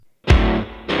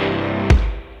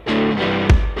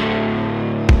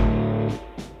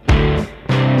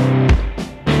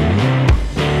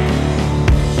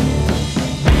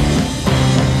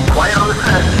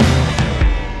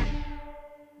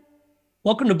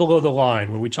Welcome to Below the Line,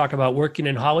 where we talk about working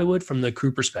in Hollywood from the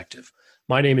crew perspective.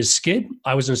 My name is Skid.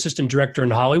 I was an assistant director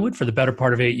in Hollywood for the better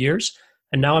part of 8 years,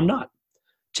 and now I'm not.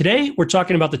 Today, we're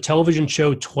talking about the television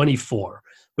show 24,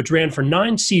 which ran for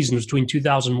 9 seasons between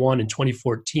 2001 and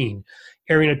 2014,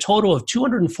 airing a total of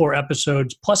 204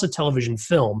 episodes plus a television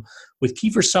film, with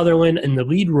Kiefer Sutherland in the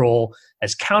lead role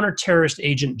as counter-terrorist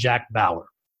agent Jack Bauer.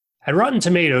 At Rotten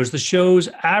Tomatoes, the show's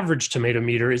average tomato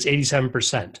meter is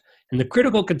 87%. And the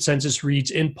critical consensus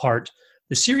reads, in part,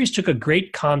 the series took a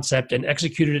great concept and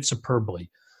executed it superbly,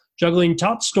 juggling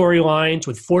top storylines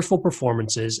with forceful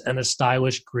performances and a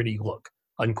stylish, gritty look,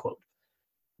 unquote.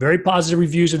 Very positive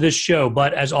reviews of this show,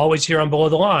 but as always here on Below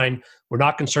the Line, we're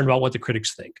not concerned about what the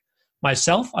critics think.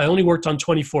 Myself, I only worked on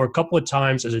 24 a couple of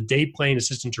times as a day-playing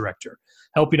assistant director,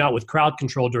 helping out with crowd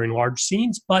control during large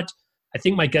scenes, but I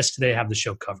think my guests today have the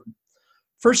show covered.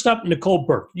 First up, Nicole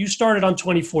Burke. You started on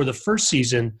 24 the first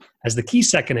season as the key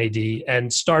second AD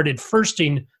and started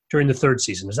firsting during the third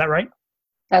season. Is that right?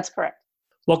 That's correct.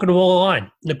 Welcome to Below the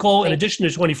Line. Nicole, in addition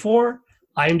to 24,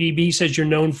 IMDb says you're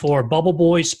known for Bubble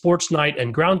Boy, Sports Night,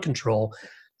 and Ground Control.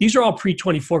 These are all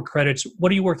pre-24 credits.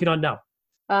 What are you working on now?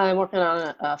 I'm working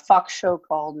on a Fox show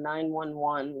called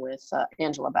 911 with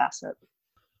Angela Bassett.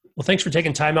 Well, thanks for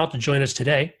taking time out to join us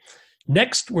today.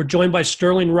 Next, we're joined by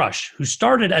Sterling Rush, who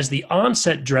started as the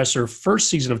on-set dresser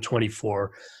first season of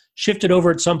 24, shifted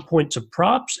over at some point to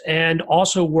props, and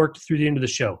also worked through the end of the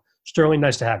show. Sterling,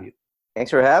 nice to have you. Thanks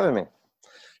for having me.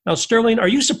 Now, Sterling, are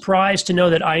you surprised to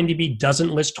know that IMDb doesn't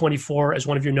list 24 as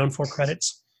one of your known for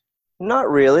credits? Not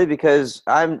really, because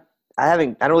I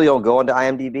don't really go into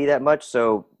IMDb that much.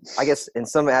 So I guess in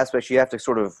some aspects you have to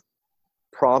sort of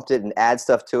prompt it and add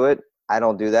stuff to it. I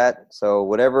don't do that. So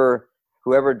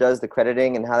whoever does the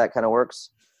crediting and how that kind of works,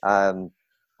 I'll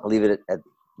leave it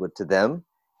to them.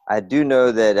 I do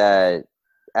know that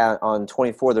on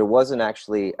 24 there wasn't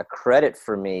actually a credit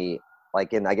for me,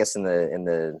 like in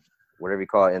the whatever you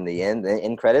call it, in the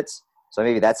end credits. So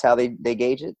maybe that's how they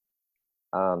gauge it.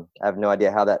 I have no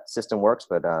idea how that system works,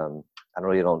 but I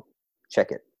really don't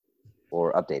check it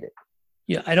or update it.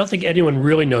 Yeah, I don't think anyone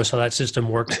really knows how that system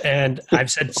works. And I've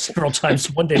said several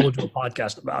times, one day we'll do a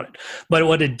podcast about it. But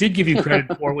what it did give you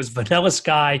credit for was Vanilla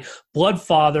Sky,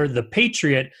 Bloodfather, The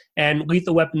Patriot, and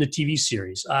Lethal Weapon, the TV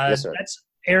series. Yes, sir. That's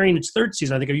airing its third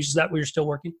season. I think. Is that where you're still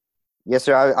working? Yes,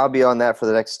 sir. I'll be on that for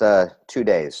the next 2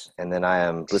 days. And then I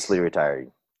am blissfully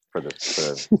retired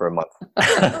for a month.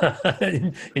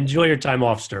 Enjoy your time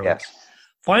off, Sterling. Yes.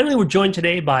 Finally, we're joined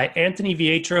today by Anthony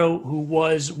Vietro, who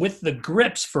was with the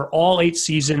Grips for all 8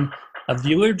 seasons of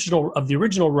the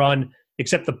original run,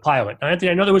 except the pilot. Now, Anthony,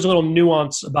 I know there was a little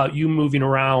nuance about you moving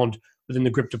around within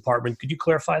the Grip department. Could you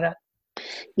clarify that?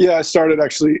 Yeah, I started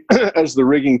actually as the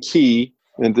rigging key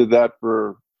and did that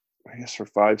for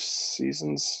 5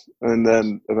 seasons, and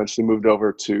then eventually moved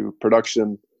over to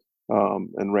production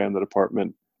and ran the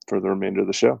department for the remainder of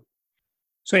the show.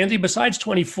 So, Anthony, besides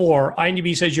 24,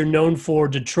 IMDb says you're known for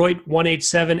Detroit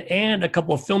 187 and a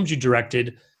couple of films you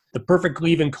directed, The Perfect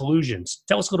Leave and Collusions.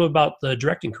 Tell us a little about the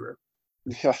directing career.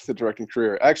 Yeah, the directing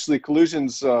career. Actually,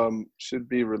 Collusions should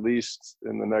be released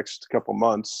in the next couple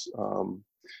months.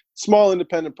 Small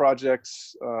independent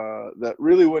projects that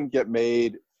really wouldn't get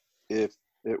made if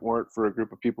it weren't for a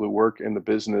group of people who work in the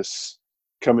business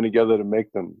coming together to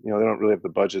make them. They don't really have the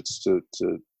budgets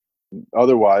to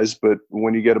otherwise, but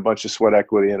when you get a bunch of sweat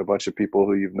equity and a bunch of people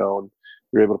who you've known,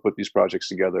 you're able to put these projects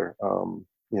together.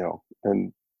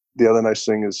 And the other nice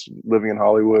thing is living in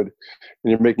Hollywood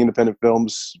and you're making independent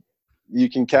films, you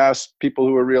can cast people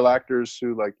who are real actors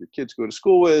who like your kids go to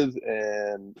school with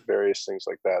and various things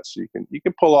like that. So you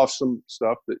can pull off some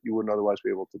stuff that you wouldn't otherwise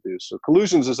be able to do. So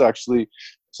Collusions is actually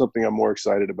something I'm more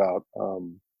excited about,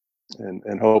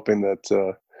 and hoping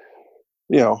that,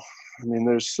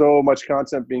 there's so much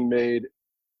content being made,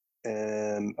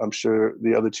 and I'm sure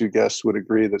the other 2 guests would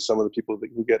agree that some of the people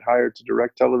who get hired to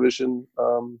direct television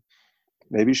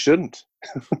maybe shouldn't.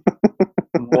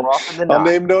 More often than not. I'll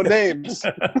name no names.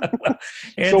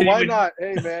 Anthony, so why not?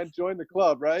 Hey, man, join the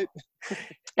club, right?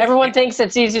 Everyone thinks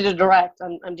it's easy to direct.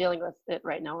 I'm dealing with it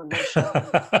right now in my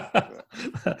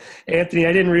show. Anthony,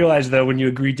 I didn't realize, though, when you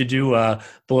agreed to do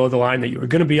Below the Line that you were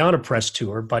going to be on a press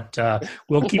tour, but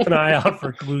we'll keep an eye out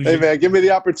for Collusions. Hey, man, give me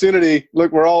the opportunity.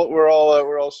 Look, we're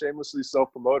all shamelessly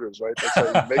self-promoters, right? That's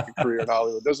how you make a career in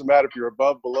Hollywood. It doesn't matter if you're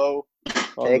above, below,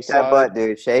 on Shake the that side. butt,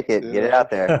 dude. Shake it. Get it out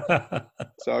there.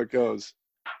 That's how it goes.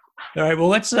 All right, well,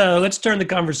 let's turn the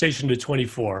conversation to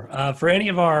 24. For any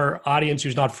of our audience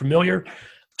who's not familiar,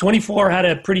 24 had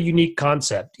a pretty unique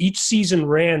concept. Each season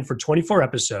ran for 24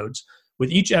 episodes,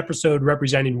 with each episode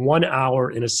representing 1 hour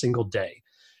in a single day.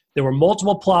 There were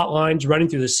multiple plot lines running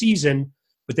through the season,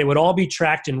 but they would all be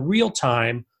tracked in real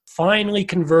time, finally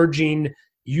converging,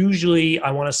 usually,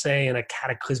 I want to say, in a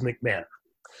cataclysmic manner.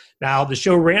 Now, the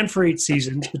show ran for 8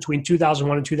 seasons between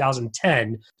 2001 and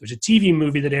 2010. There's a TV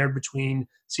movie that aired between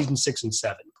season 6 and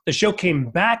 7. The show came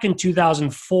back in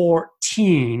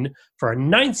 2014 for a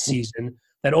 9th season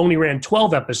that only ran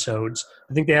 12 episodes.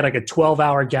 I think they had like a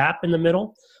 12-hour gap in the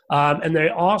middle. And they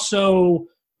also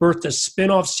birthed a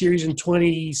spin-off series in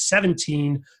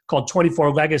 2017 called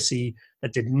 24 Legacy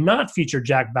that did not feature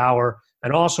Jack Bauer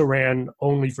and also ran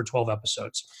only for 12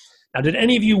 episodes. Now, did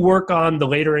any of you work on the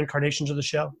later incarnations of the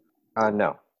show?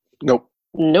 No. Nope.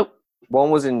 Nope.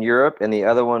 One was in Europe, and the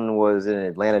other one was in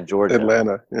Atlanta, Georgia.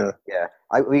 Atlanta, yeah. Yeah.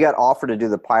 We got offered to do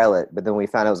the pilot, but then we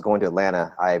found out it was going to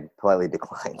Atlanta. I politely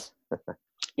declined.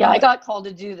 Yeah, I got called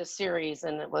to do the series,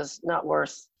 and it was not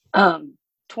worth.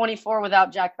 24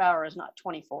 without Jack Bauer is not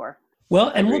 24. Well,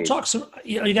 and we'll Agreed. talk some,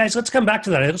 you guys, let's come back to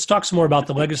that. Let's talk some more about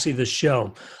the legacy of the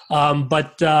show.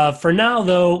 But for now,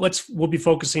 though, we'll be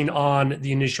focusing on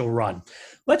the initial run.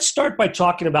 Let's start by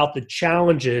talking about the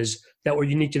challenges that were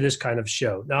unique to this kind of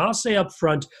show. Now, I'll say up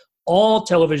front, all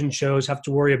television shows have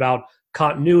to worry about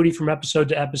continuity from episode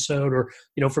to episode or,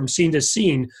 from scene to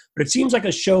scene. But it seems like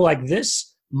a show like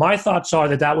this, my thoughts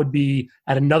are that would be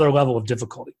at another level of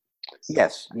difficulty.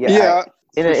 Yes. Yeah.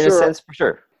 In a sense, for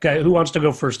sure. Okay, who wants to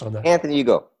go first on that? Anthony, you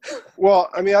go. Well,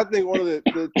 I mean, I think one of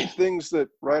the things that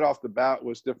right off the bat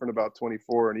was different about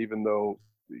 24, and even though,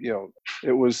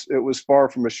 it was far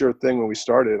from a sure thing when we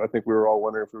started, I think we were all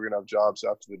wondering if we were going to have jobs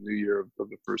after the new year of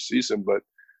the first season. But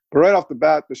right off the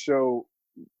bat, the show,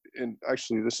 and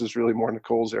actually this is really more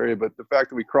Nicole's area, but the fact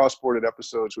that we cross-boarded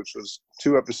episodes, which was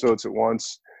 2 episodes at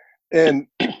once, and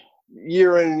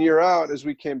year in and year out, as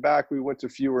we came back, we went to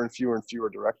fewer and fewer and fewer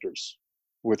directors,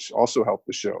 which also helped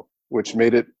the show, which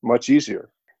made it much easier.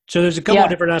 So there's a couple of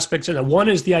different aspects in it. One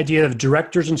is the idea of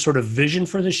directors and sort of vision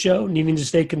for the show, needing to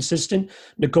stay consistent.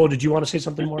 Nicole, did you want to say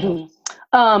something more?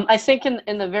 I think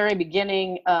in the very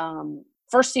beginning,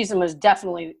 first season was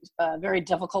definitely very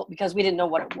difficult because we didn't know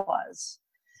what it was.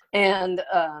 And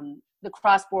the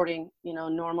cross-boarding,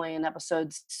 normally in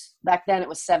episodes, back then it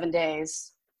was 7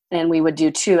 days, and we would do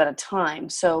 2 at a time.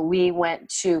 So we went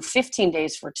to 15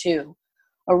 days for 2.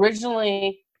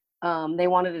 Originally, they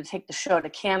wanted to take the show to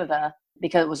Canada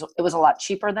because it was a lot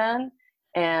cheaper then,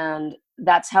 and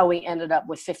that's how we ended up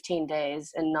with 15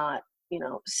 days and not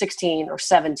 16 or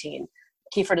 17.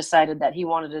 Kiefer decided that he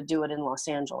wanted to do it in Los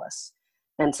Angeles,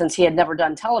 and since he had never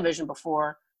done television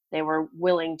before, they were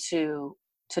willing to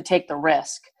take the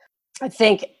risk. I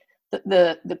think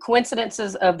the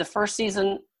coincidences of the first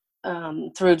season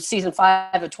through season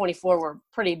 5 of 24 were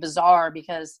pretty bizarre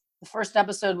because the first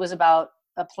episode was about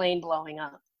a plane blowing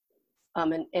up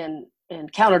and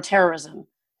counterterrorism,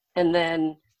 and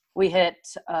then we hit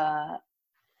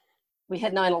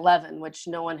 9/11, which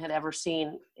no one had ever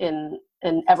seen and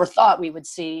ever thought we would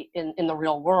see in the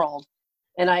real world.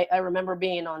 And I remember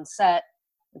being on set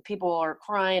and people are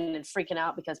crying and freaking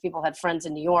out because people had friends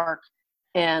in New York,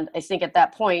 and I think at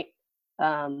that point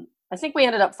I think we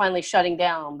ended up finally shutting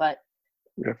down, but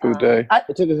for the day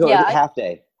It took a half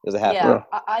day. It was a half day.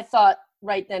 I thought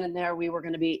right then and there we were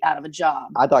going to be out of a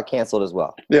job. I thought canceled as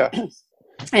well. Yeah.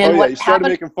 And you started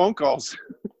making phone calls.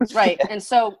 Right. And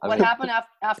so what happened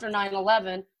after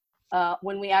 9/11,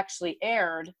 when we actually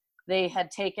aired, they had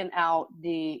taken out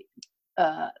the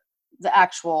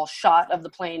actual shot of the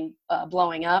plane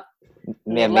blowing up.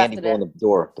 Mandy blowing the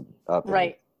door up.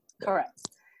 Right. Correct.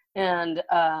 And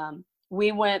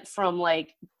we went from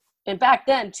and back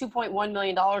then, $2.1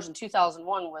 million in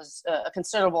 2001 was a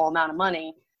considerable amount of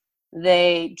money.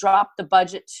 They dropped the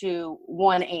budget to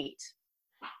 1.8,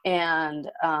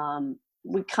 and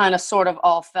we kind of sort of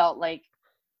all felt like,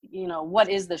 what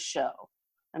is this show?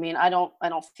 I mean, I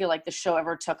don't feel like the show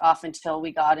ever took off until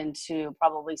we got into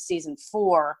probably season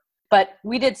 4. But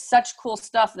we did such cool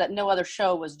stuff that no other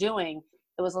show was doing.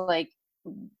 It was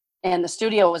and the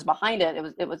studio was behind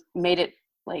it. It was made it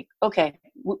okay,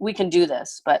 we can do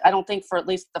this. But I don't think for at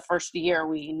least the first year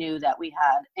we knew that we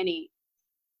had any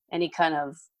kind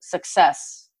of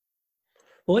success.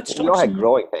 Well, we all had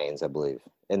growing pains, I believe,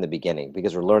 in the beginning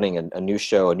because we're learning a new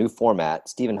show, a new format.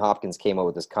 Stephen Hopkins came up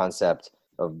with this concept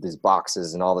of these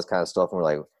boxes and all this kind of stuff, and we're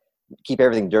like, keep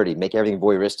everything dirty, make everything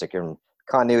voyeuristic, and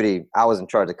continuity. I was in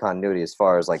charge of continuity as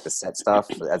far as the set stuff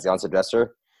as the on-set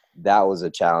dresser. That was a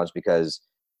challenge because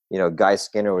Guy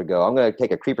Skinner would go, I'm going to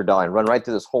take a creeper doll and run right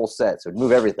through this whole set. So it'd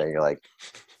move everything. You're like,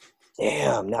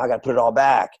 damn, now I got to put it all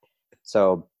back.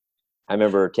 So I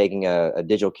remember taking a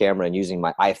digital camera and using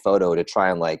my iPhoto to try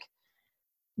and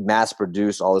mass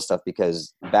produce all this stuff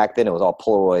because back then it was all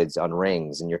Polaroids on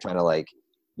rings and you're trying to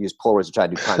use Polaroids to try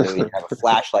to do continuity. You have a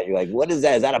flashlight. You're like, what is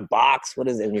that? Is that a box? What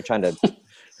is it? And you're trying to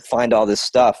find all this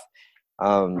stuff.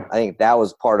 I think that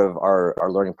was part of our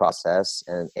learning process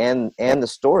and the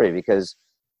story, because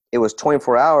it was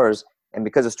 24 hours. And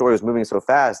because the story was moving so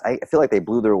fast, I feel like they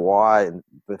blew their wad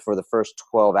for the first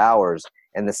 12 hours.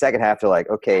 And the second half, they're like,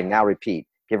 okay, now repeat.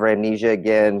 Give her amnesia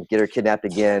again. Get her kidnapped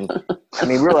again. I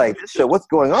mean, we're like, this show, what's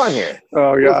going on here?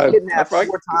 Oh, God. Kidnapped 4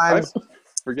 times. I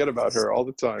forget about her all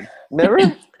the time.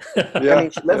 Remember? Yeah. I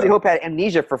mean, Leslie Hope had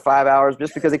amnesia for 5 hours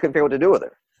just because they couldn't figure out what to do with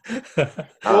her.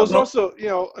 Well, there's also,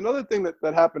 another thing that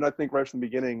happened, I think, right from the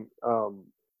beginning,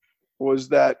 was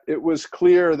that it was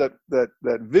clear that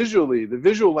visually, the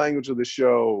visual language of the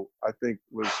show, I think,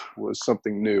 was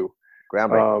something new.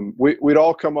 Groundbreaking. We'd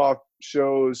all come off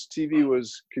shows. TV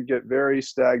could get very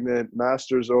stagnant,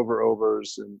 masters over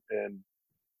overs, and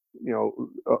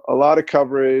a lot of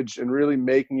coverage, and really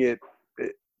making a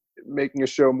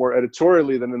show more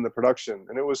editorially than in the production.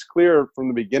 And it was clear from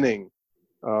the beginning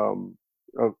of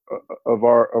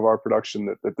our production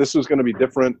that this was going to be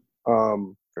different.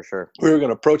 For sure. We were going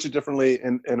to approach it differently,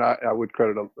 and I would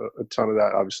credit a ton of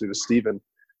that, obviously, to Steven,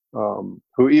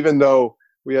 who, even though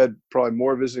we had probably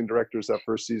more visiting directors that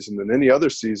first season than any other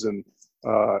season,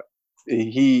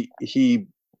 he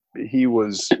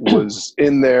was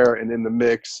in there and in the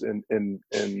mix and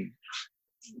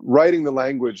writing the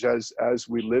language as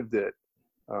we lived it,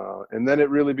 and then it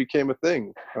really became a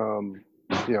thing.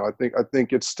 I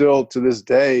think it's still, to this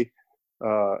day,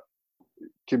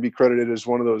 can be credited as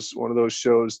one of those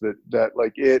shows that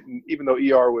like it, and even though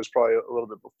ER was probably a little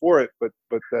bit before it, but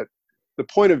that the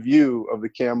point of view of the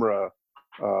camera,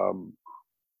 being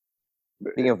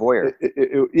a voyeur,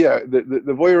 the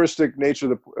voyeuristic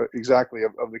nature of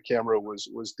the camera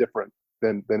was different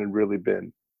than it really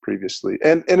been previously,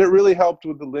 and it really helped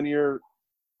with the linear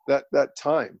that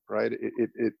time, right?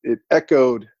 It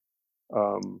echoed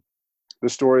the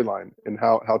storyline and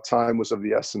how time was of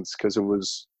the essence, because it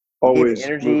was always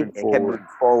energy moving and kept moving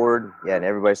forward. Yeah, and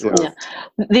everybody sort of.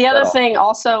 The other thing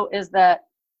also is that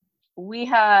we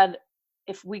had,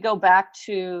 if we go back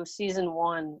to season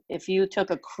 1, if you took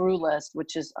a crew list,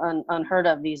 which is unheard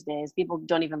of these days, people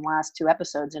don't even last 2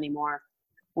 episodes anymore.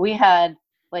 We had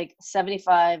like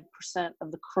 75% of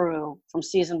the crew from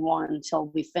season 1 until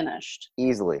we finished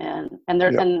Easily. And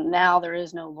now there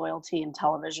is no loyalty in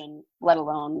television, let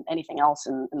alone anything else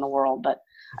in the world. But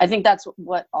I think that's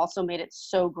what also made it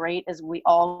so great, is we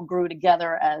all grew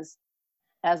together as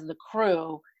the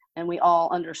crew, and we all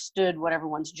understood what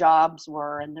everyone's jobs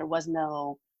were, and there was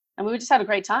no, and we just had a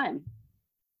great time.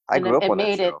 I grew up on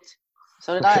that show.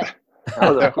 So did I. I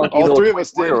was a funky all little 3 of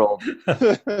us did. 24-year-old.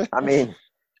 I mean,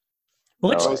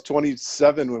 Well, I was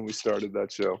 27 when we started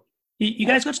that show. You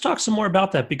guys, let's talk some more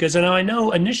about that, because I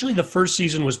know initially the first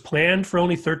season was planned for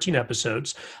only 13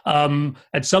 episodes.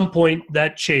 At some point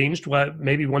that changed,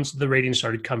 maybe once the ratings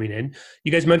started coming in.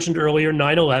 You guys mentioned earlier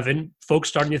 9/11, folks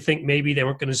starting to think maybe they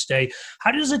weren't going to stay.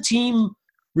 How does a team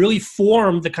really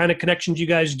form the kind of connections you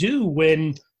guys do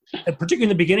when, particularly in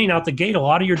the beginning out the gate, a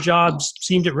lot of your jobs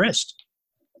seemed at risk?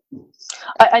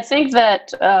 I think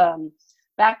that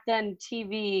back then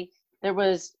TV, there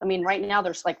was, right now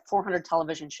there's like 400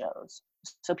 television shows.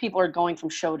 So people are going from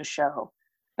show to show.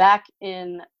 Back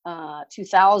in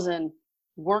 2000,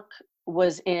 work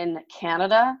was in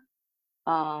Canada,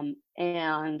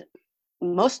 and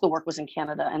most of the work was in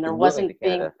Canada, and there wasn't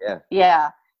and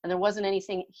there wasn't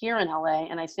anything here in LA.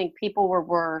 And I think people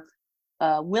were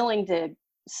willing to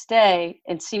stay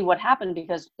and see what happened,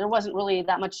 because there wasn't really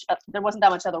that much. There wasn't that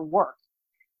much other work,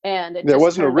 and there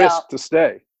wasn't a risk to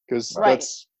stay, because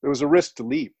it was a risk to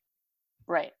leave.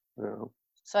 Right. Yeah.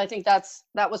 So I think that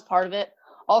was part of it.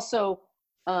 Also,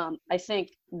 I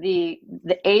think the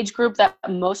age group that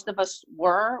most of us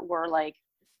were like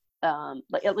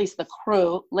at least the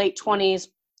crew, late 20s,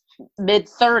 mid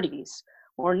 30s.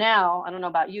 Or now, I don't know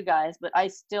about you guys, but I'm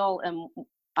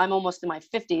almost in my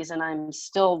 50s, and I'm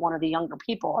still one of the younger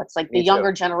people. It's like the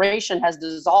younger generation has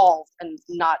dissolved, and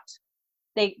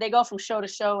they go from show to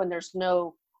show, and there's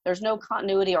no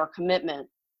continuity or commitment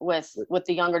with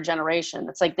the younger generation.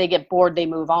 It's like they get bored, they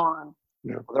move on.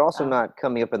 Yeah. Well, they're also not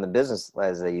coming up in the business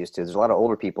as they used to. There's a lot of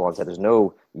older people on set. There's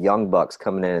no young bucks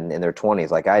coming in their 20s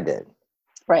like I did.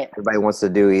 Right. Everybody wants to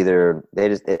do either.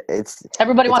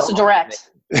 Everybody wants to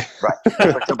direct. Right.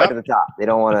 Jump back to the top. They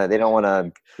don't want to. They don't want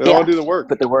to do the work.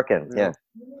 Put the work in. Yeah.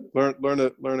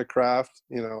 Learn a craft.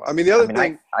 The other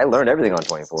thing. I learned everything on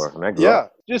 24.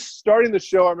 Just starting the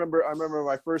show. I remember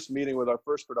my first meeting with our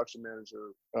first production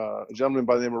manager, a gentleman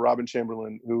by the name of Robin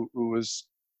Chamberlain, who was,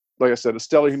 like I said, a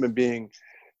stellar human being.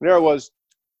 And there I was,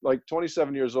 like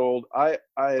 27 years old. I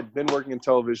had been working in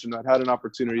television. I'd had an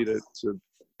opportunity to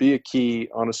be a key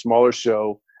on a smaller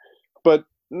show, but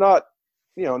not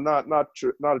a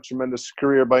tremendous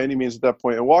career by any means at that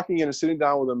point. And walking in and sitting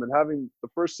down with them and having the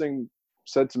first thing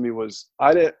said to me was,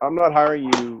 I'm not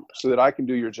hiring you so that I can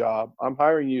do your job. I'm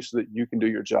hiring you so that you can do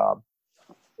your job,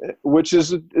 which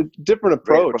is a different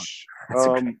approach.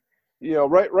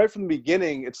 Right from the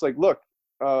beginning, it's like, look,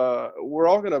 we're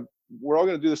all gonna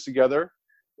do this together,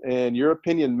 and your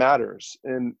opinion matters.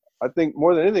 And I think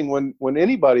more than anything, when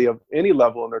anybody of any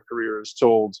level in their career is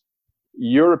told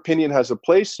your opinion has a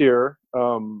place here,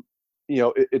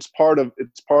 it's part of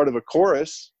a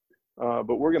chorus,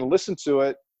 but we're going to listen to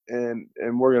it, and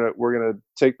we're going to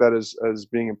take that as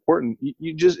being important.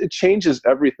 It changes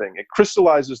everything. It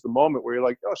crystallizes the moment where you're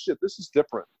like, oh shit, this is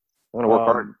different. I'm going to work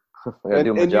hard. I'm going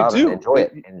to do my job and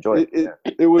enjoy it.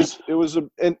 It was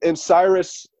and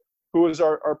Cyrus, who was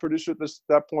our producer at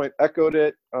that point, echoed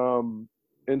it.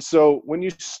 And so when you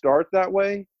start that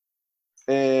way,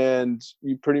 and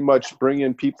you pretty much bring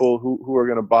in people who are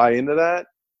going to buy into that,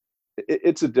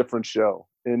 it's a different show.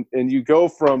 And you go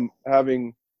from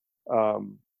having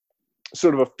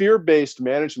sort of a fear-based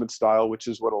management style, which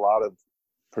is what a lot of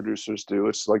producers do.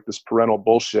 It's like this parental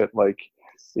bullshit, like,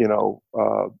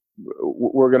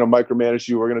 we're going to micromanage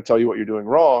you. We're going to tell you what you're doing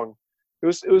wrong. It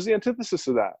was the antithesis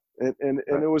of that. And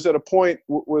it was at a point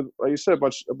with, like you said,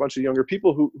 a bunch of younger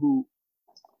people who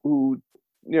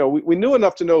we knew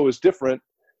enough to know it was different,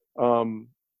 and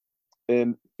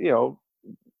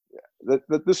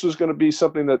that this was going to be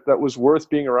something that was worth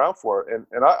being around for,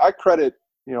 and I credit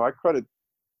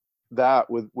that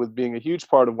with being a huge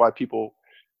part of why people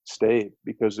stayed,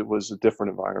 because it was a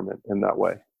different environment in that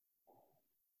way.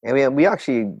 And we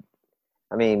actually,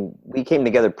 we came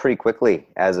together pretty quickly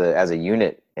as a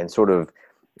unit and sort of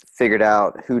figured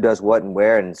out who does what and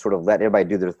where, and sort of let everybody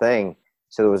do their thing.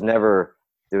 So there was never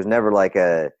like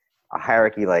a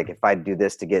hierarchy, like if I do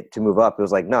this to move up. It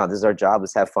was like, no, this is our job.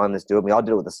 Let's have fun. Let's do it. We all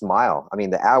did it with a smile.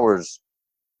 The hours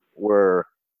were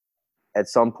at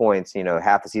some points,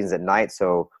 half the season's at night.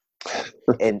 So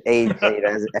as an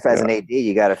AD,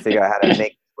 you got to figure out how to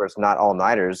make it where it's not all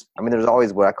nighters. There's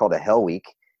always what I call the hell week,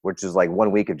 which is like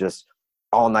 1 week of just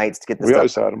all nights to get the stuff. We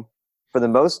always had them. For the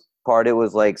most part, it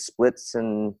was like splits,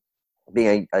 and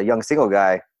being a young single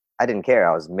guy, I didn't care.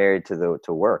 I was married to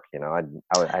work.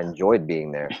 I enjoyed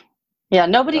being there. Yeah,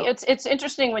 nobody. It's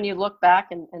interesting when you look back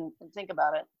and think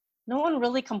about it. No one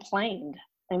really complained.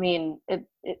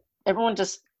 Everyone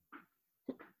just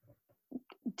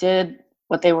did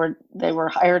what they were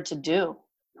hired to do.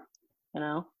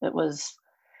 It was.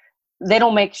 They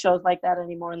don't make shows like that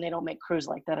anymore, and they don't make crews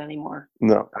like that anymore.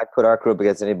 No, I'd put our crew up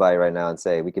against anybody right now and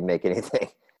say we can make anything.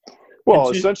 Well,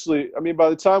 essentially,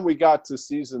 by the time we got to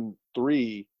season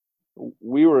 3,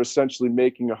 we were essentially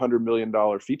making $100 million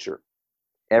feature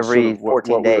every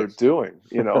 14 days. We were doing,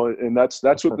 and that's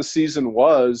what the season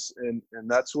was, and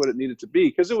that's what it needed to be,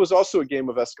 because it was also a game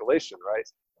of escalation, right?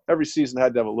 Every season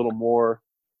had to have a little more.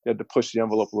 You had to push the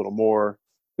envelope a little more.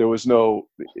 There was no,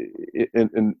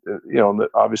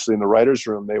 obviously in the writers'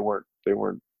 room, they weren't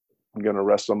going to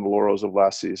rest on the laurels of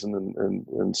last season,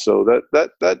 and so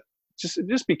that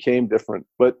just became different.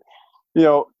 But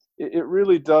it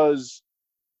really does.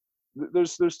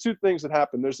 There's two things that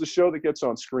happen. There's the show that gets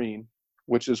on screen,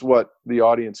 which is what the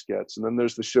audience gets, and then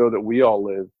there's the show that we all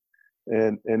live.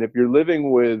 And if you're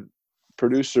living with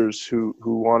producers who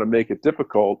want to make it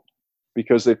difficult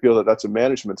because they feel that that's a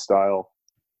management style,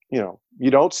 you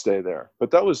don't stay there.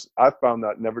 But I found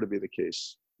that never to be the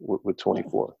case with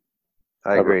 24.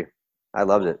 I agree. I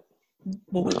loved it.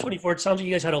 Well, with 24, it sounds like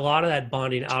you guys had a lot of that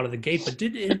bonding out of the gate, but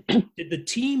did the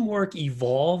teamwork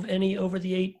evolve any over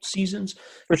the 8 seasons?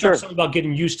 For sure. Something about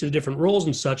getting used to the different roles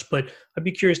and such, but I'd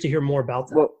be curious to hear more about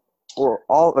that. Well,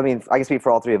 I can speak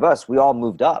for all 3 of us. We all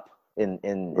moved up in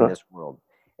this world.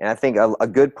 And I think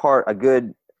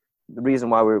the reason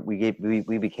why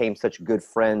we became such good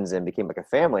friends and became like a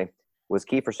family was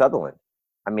Kiefer Sutherland.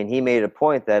 He made it a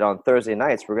point that on Thursday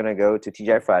nights, we're going to go to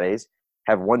TGI Fridays,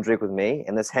 have one drink with me,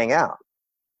 and let's hang out.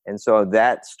 And so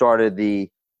that started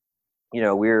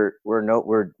we're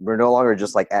no longer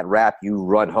just like at rap, you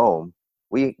run home.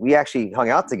 We actually hung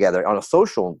out together on a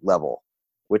social level,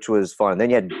 which was fun. Then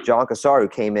you had John Cassar, who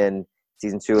came in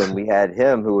season 2, and we had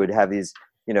him who would have these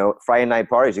Friday night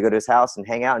parties. You go to his house and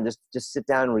hang out and just sit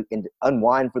down and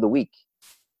unwind for the week.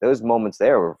 Those moments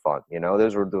there were fun.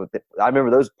 Those were I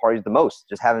remember those parties the most,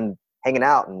 just hanging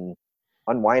out and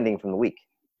unwinding from the week.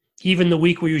 Even the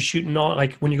week where you're shooting on,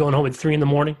 like when you're going home at 3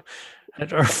 a.m.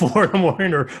 or 4 in the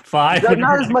morning or 5?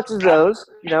 Not as much as those,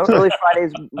 early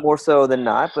Fridays more so than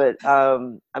not. But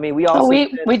I mean, we also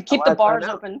we'd keep the bars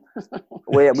open.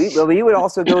 we would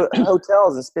also go to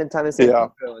hotels and spend time in San Yeah.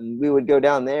 Francisco, and we would go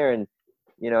down there, and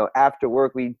after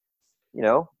work we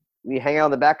hang out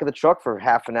in the back of the truck for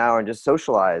half an hour and just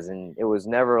socialize. And it was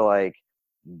never like,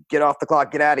 get off the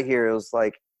clock, get out of here. It was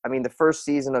like, I mean, the first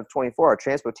season of 24, our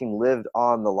transpo team lived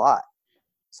on the lot.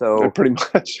 So pretty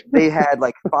much they had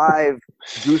like 5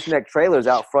 gooseneck trailers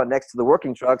out front next to the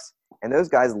working trucks, and those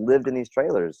guys lived in these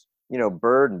trailers.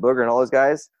 Bird and Booger and all those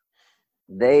guys,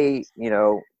 they,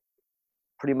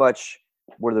 pretty much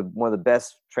were one of the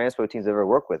best transpo teams I've ever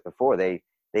worked with before. They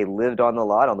lived on the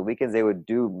lot. On the weekends, they would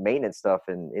do maintenance stuff,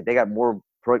 and they got more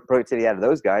productivity out of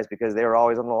those guys because they were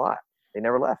always on the lot. They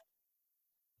never left.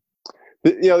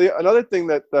 Another thing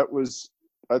that was,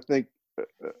 I think,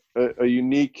 a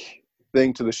unique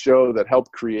thing to the show that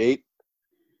helped create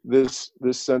this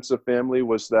sense of family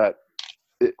was that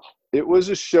it was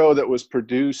a show that was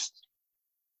produced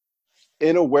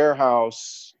in a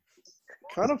warehouse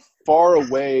kind of far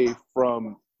away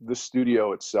from the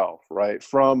studio itself, right?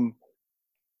 From,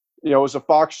 it was a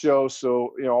Fox show,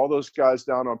 so all those guys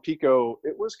down on Pico,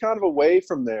 it was kind of away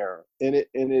from there, and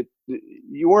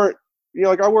you weren't,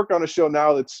 like I work on a show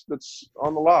now that's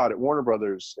on the lot at Warner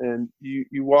Brothers, and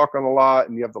you walk on the lot,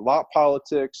 and you have the lot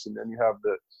politics, and then you have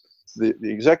the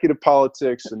executive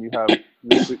politics, and you have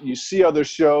you see other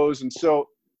shows. And so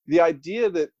the idea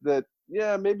that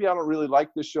maybe I don't really like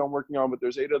this show I'm working on, but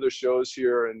there's 8 other shows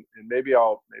here, and maybe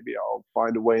I'll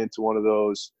find a way into one of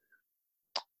those.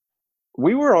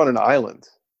 We were on an island.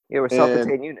 Yeah, we're a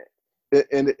self-contained unit.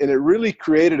 And it really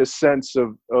created a sense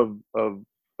of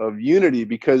unity,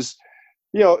 because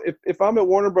if I'm at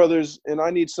Warner Brothers and I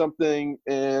need something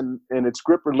and it's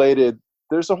grip related,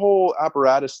 there's a whole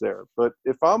apparatus there. But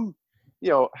if I'm,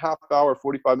 half hour,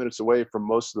 45 minutes away from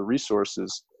most of the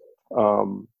resources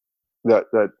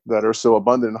that are so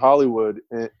abundant in Hollywood,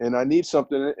 and I need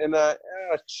something, and I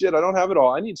don't have it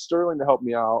all. I need Sterling to help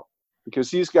me out, because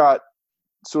he's got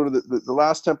sort of the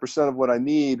last 10% of what I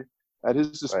need at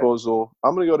his disposal. Right.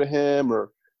 I'm going to go to him.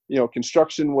 Or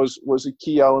construction was a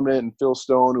key element, and Phil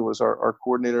Stone, who was our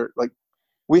coordinator. Like,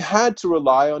 we had to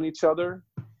rely on each other,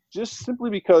 just simply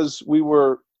because we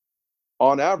were,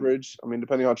 on average, I mean,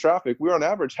 depending on traffic, we were on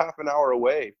average half an hour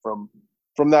away from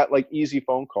that like easy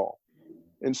phone call.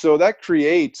 And so that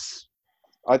creates,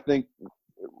 I think,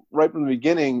 right from the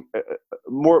beginning,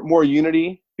 more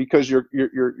unity, because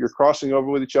you're crossing over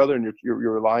with each other, and you're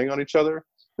relying on each other.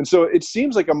 And so it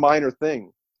seems like a minor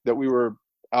thing that we were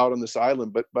out on this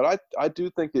island, but I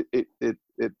do think it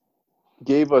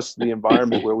gave us the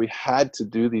environment where we had to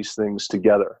do these things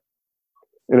together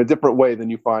in a different way than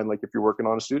you find, like, if you're working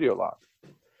on a studio lot.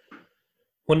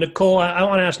 Well, Nicole, I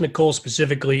want to ask Nicole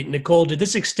specifically. Nicole, did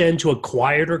this extend to a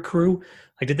quieter crew?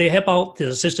 Like, did they help out the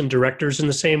assistant directors in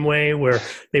the same way, where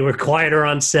they were quieter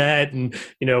on set and,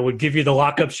 would give you the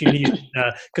lockups you need?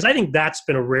 Because I think that's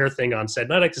been a rare thing on set.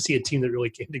 And I'd like to see a team that really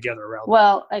came together around that.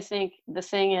 Well, I think the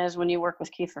thing is, when you work with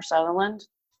Kiefer Sutherland,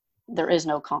 there is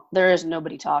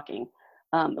nobody talking.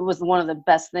 It was one of the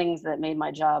best things that made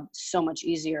my job so much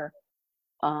easier.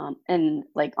 And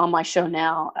like on my show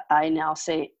now, I now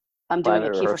say I'm doing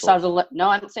private a Kiefer Sutherland. No,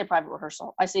 I don't say private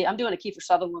rehearsal. I say I'm doing a Kiefer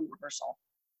Sutherland rehearsal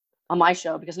on my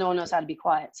show, because no one knows how to be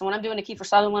quiet. So when I'm doing a Kiefer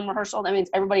Sutherland rehearsal, that means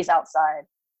everybody's outside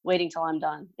waiting till I'm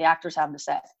done. The actors have the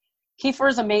set. Kiefer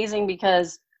is amazing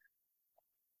because,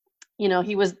 he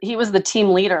was the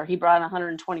team leader. He brought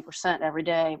 120% every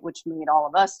day, which made all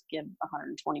of us give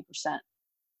 120%.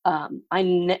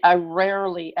 I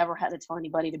rarely ever had to tell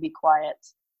anybody to be quiet.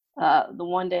 The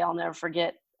one day I'll never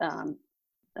forget,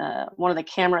 one of the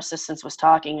camera assistants was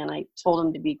talking, and I told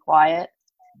him to be quiet,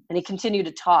 and he continued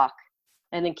to talk.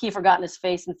 And then Kiefer got in his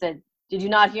face and said, "Did you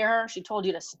not hear her? She told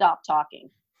you to stop talking."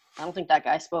 I don't think that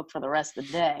guy spoke for the rest of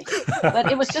the day, but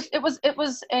it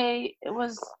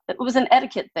was an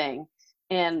etiquette thing.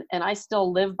 And I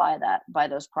still live by that, by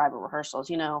those private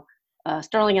rehearsals.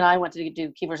 Sterling and I went to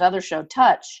do Kiefer's other show,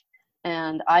 Touch,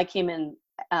 and I came in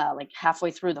like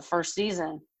halfway through the first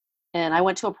season, and I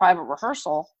went to a private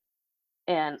rehearsal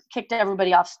and kicked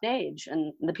everybody off stage.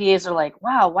 And the PAs are like,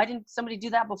 "Wow, why didn't somebody do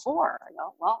that before?" I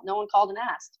go, "Well, no one called and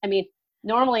asked." I mean,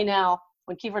 normally now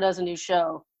when Kiefer does a new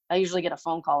show, I usually get a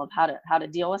phone call of how to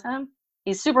deal with him.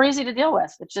 He's super easy to deal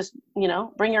with. It's just,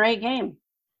 bring your A game.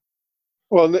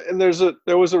 Well, and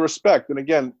there was a respect. And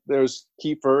again, there's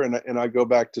Kiefer, and I go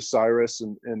back to Cyrus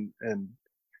and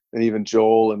even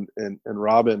Joel and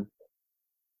Robin.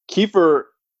 Kiefer,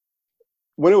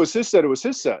 when it was his set, it was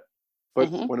his set. But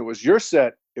when it was your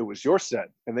set, it was your set,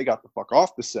 and they got the fuck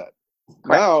off the set.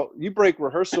 Now you break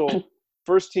rehearsal,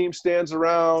 first team stands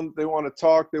around, they want to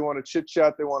talk, they want to chit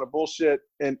chat, they want to bullshit,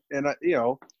 and you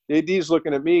know, the AD's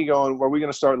looking at me going, "Well, are we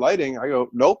going to start lighting?" I go,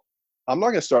 "Nope, I'm not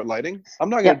going to start lighting. I'm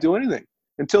not going to do anything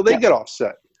until they get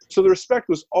offset." So the respect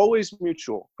was always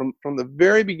mutual from the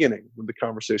very beginning with the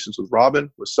conversations with Robin,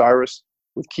 with Cyrus,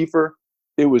 with Kiefer.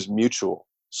 It was mutual.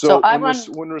 So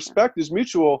when respect is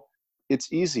mutual,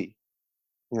 it's easy.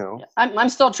 You know, I'm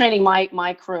still training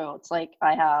my crew. It's like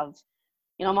I have,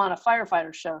 you know, I'm on a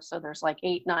firefighter show, so there's like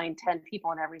 8, 9, 10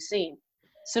 people in every scene.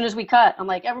 As soon as we cut, I'm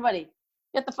like, everybody,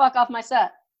 get the fuck off my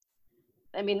set.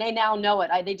 I mean, they now know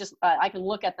it. I can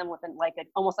look at them with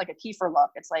almost like a Kiefer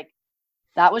look. It's like,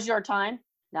 that was your time.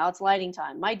 Now it's lighting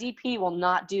time. My DP will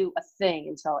not do a thing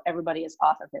until everybody is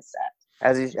off of his set.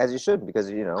 As you should, because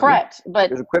you know. Correct, but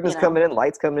there's equipment's coming in,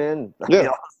 lights coming in. Yeah. You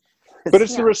know, but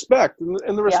it's the respect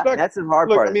and the respect. That's the hard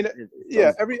part. I mean,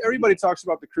 everybody talks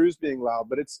about the crews being loud,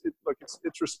 but it's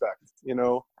respect. You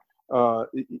know,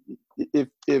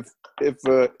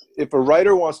 if a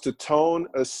writer wants to tone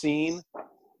a scene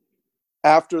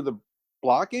after the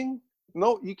blocking,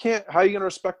 no, you can't. How are you going to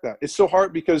respect that? It's so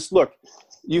hard because look,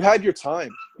 you had your time.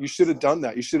 You should have done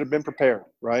that. You should have been prepared,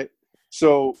 right?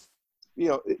 So, you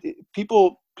know,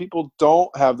 people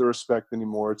don't have the respect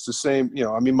anymore. It's the same, you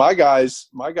know, I mean, my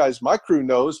crew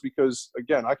knows because,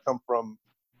 again,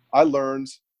 I learned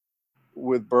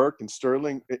with Burke and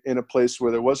Sterling in a place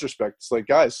where there was respect. It's like,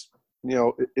 guys, you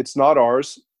know, it's not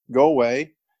ours. Go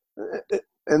away.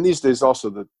 And these days also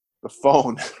the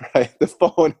phone, right? The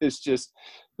phone is just,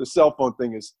 the cell phone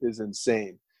thing is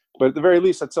insane. But at the very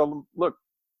least, I tell them, look,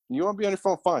 you want to be on your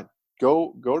phone? Fine.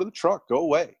 Go to the truck. Go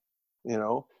away. You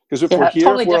know, because if we're here,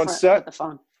 totally if we're on set, the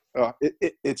phone.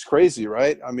 It's crazy,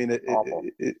 right? I mean,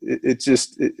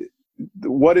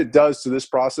 what it does to this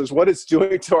process, what it's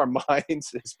doing to our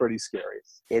minds is pretty scary.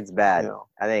 It's bad. You know?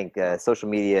 I think social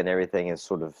media and everything is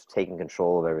sort of taking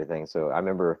control of everything. So I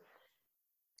remember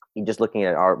just looking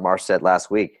at our set last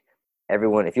week.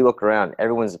 Everyone, if you look around,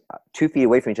 everyone's 2 feet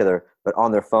away from each other, but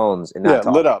on their phones and not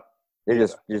talking. Lit up. They're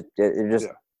just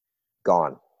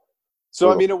gone. So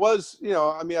I mean, it was, you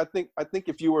know, I mean, I think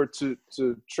if you were to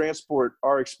transport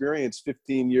our experience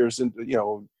 15 years into, you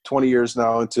know, 20 years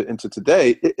now into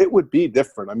today, it would be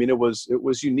different. I mean, it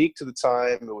was unique to the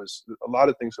time. It was a lot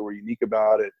of things that were unique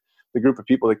about it. The group of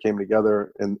people that came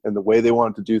together and the way they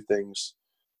wanted to do things,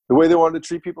 the way they wanted to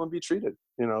treat people and be treated.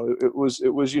 You know, it was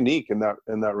unique in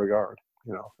that regard.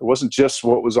 You know, it wasn't just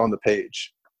what was on the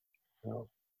page. You know?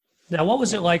 Now, what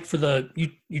was it like for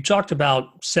you talked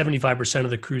about 75% of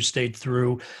the crew stayed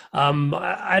through.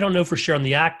 I don't know for sure on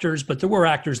the actors, but there were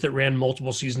actors that ran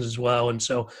multiple seasons as well, and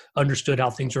so understood how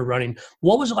things were running.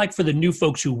 What was it like for the new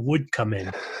folks who would come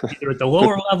in, either at the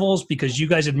lower levels because you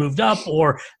guys had moved up,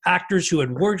 or actors who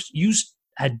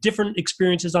had different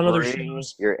experiences on other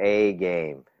shows? Your A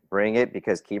game. Bring it,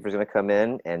 because Kiefer's going to come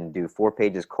in and do 4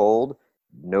 pages cold.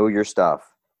 Know your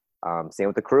stuff. Same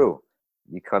with the crew.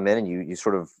 You come in and you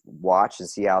sort of watch and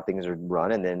see how things are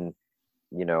run, and then,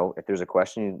 you know, if there's a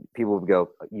question, people would go,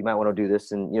 you might want to do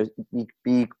this, and, you know,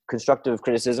 be constructive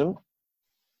criticism.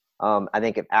 I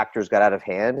think if actors got out of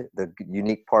hand, the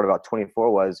unique part about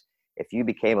 24 was if you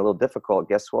became a little difficult,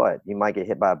 guess what? You might get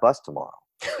hit by a bus tomorrow.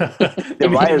 The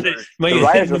writers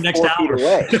are 4 feet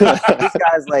away. This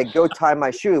guy's like, go tie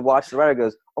my shoe. Watch the writer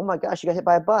goes, oh my gosh, you got hit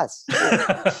by a bus.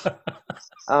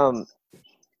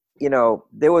 You know,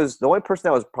 there was the only person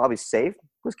that was probably safe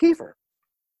was Kiefer.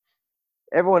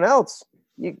 Everyone else,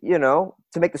 you know,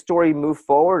 to make the story move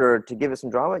forward or to give it some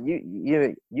drama,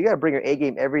 you got to bring your A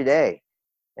game every day,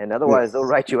 and otherwise they'll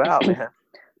write you out, man.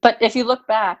 But if you look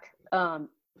back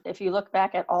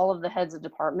at all of the heads of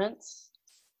departments,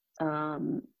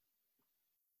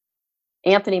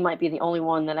 Anthony might be the only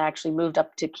one that actually moved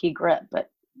up to key grip, but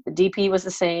the DP was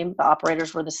the same, the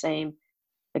operators were the same,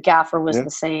 the gaffer was the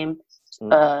same.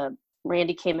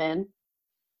 Randy came in,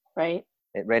 right?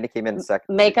 Randy came in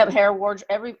second. Makeup, hair,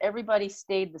 wardrobe, everybody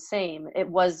stayed the same. It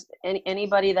was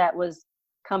anybody that was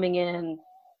coming in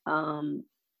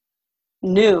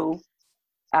new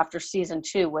after season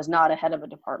 2 was not a head of a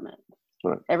department.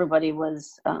 Right. Everybody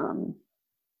was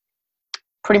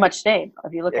pretty much stayed.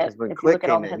 If you look at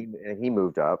all the heads, and he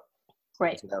moved up,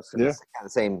 right? So that's kind of the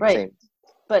same, right? Same,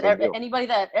 but same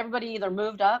everybody either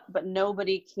moved up, but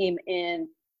nobody came in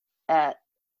at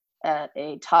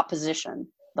a top position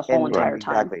the whole entire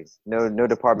time. Exactly. No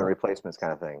department replacements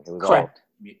kind of thing. It was correct.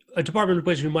 A department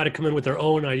replacement who might have come in with their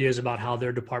own ideas about how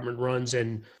their department runs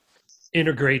and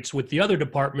integrates with the other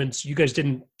departments. You guys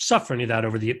didn't suffer any of that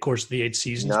over the course of the 8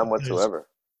 seasons. None whatsoever.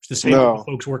 It's the same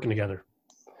folks working together.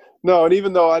 No, and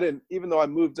even though I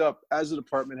moved up as a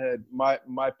department head,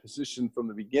 my position from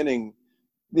the beginning,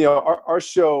 our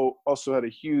show also had a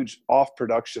huge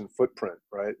off-production footprint,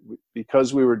 right?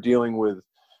 Because we were dealing with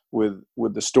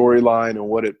the storyline and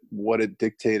what it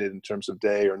dictated in terms of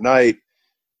day or night,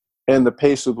 and the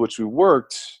pace with which we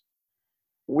worked.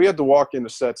 We had to walk into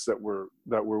sets that were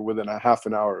within a half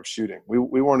an hour of shooting.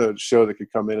 We weren't a show that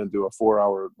could come in and do a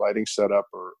 4-hour lighting setup,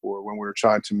 or when we were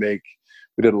trying to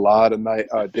we did a lot of night,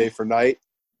 day for night.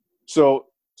 So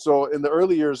in the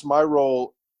early years, my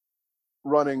role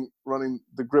running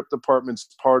the grip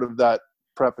department's part of that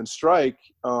prep and strike.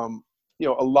 A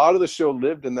lot of the show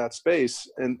lived in that space,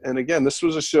 and again, this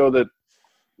was a show that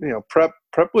prep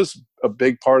was a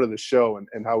big part of the show,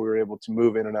 and how we were able to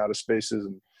move in and out of spaces,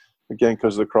 and again,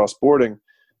 because of the cross boarding.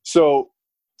 So,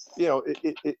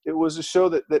 it was a show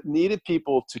that needed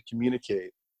people to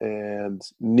communicate and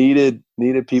needed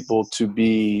people to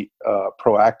be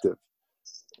proactive.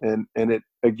 And it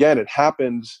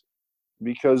happened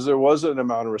because there was an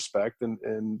amount of respect.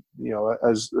 And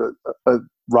as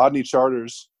Rodney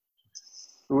Charters,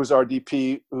 who was our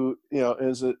DP, who,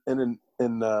 is an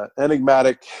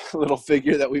enigmatic little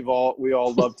figure that we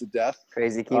all love to death.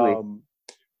 Crazy Kiwi.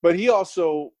 But he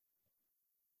also,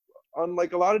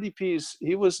 unlike a lot of DPs,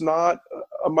 he was not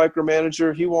a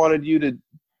micromanager. He wanted you to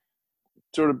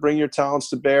sort of bring your talents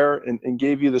to bear, and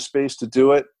gave you the space to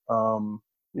do it. And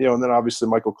then obviously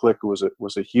Michael Click was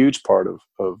a huge part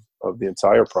of the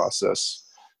entire process.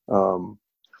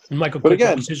 Michael Click,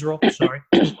 what was his role? Sorry.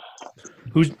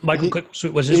 Who's Michael Click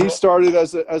was his role? He started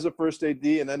as a first AD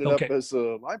and ended up as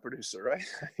a line producer, right?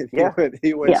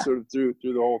 He went sort of through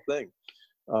the whole thing.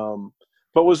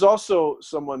 But was also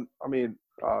someone,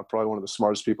 probably one of the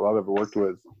smartest people I've ever worked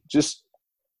with. Just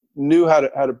knew how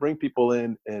to bring people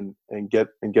in and get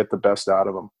the best out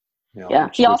of them.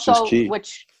 He also,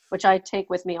 which I take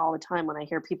with me all the time when I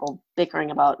hear people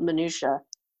bickering about minutia.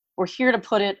 We're here to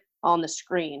put it on the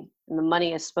screen, and the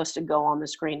money is supposed to go on the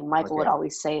screen. And Michael would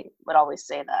always say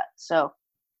that. So,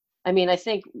 I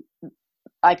think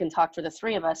I can talk for the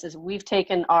three of us, is we've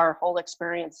taken our whole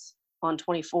experience on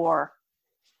 24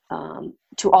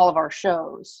 to all of our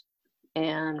shows.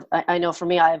 And I know for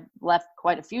me, I've left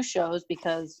quite a few shows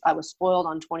because I was spoiled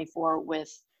on 24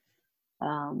 with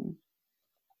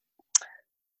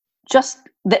just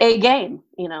the A game,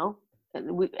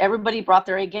 everybody brought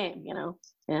their A game,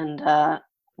 and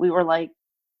we were like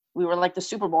the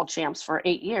Super Bowl champs for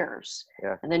 8 years.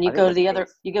 Yeah. And then you go to the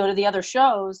other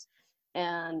shows,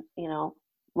 and a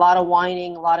lot of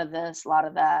whining, a lot of this, a lot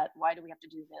of that. Why do we have to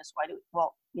do this?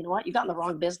 Well, you know what? You got in the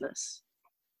wrong business.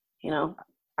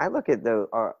 I look at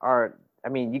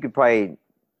you could probably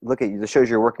look at the shows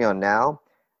you're working on now.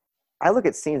 I look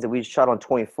at scenes that we shot on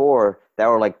 24 that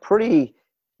were like pretty,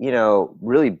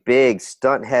 really big,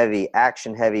 stunt heavy,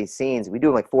 action heavy scenes. We do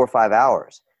them like 4 or 5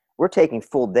 hours. We're taking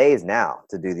full days now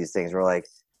to do these things. We're like,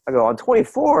 I go on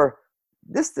 24,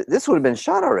 this would have been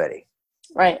shot already.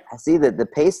 Right. I see that the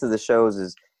pace of the shows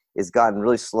is gotten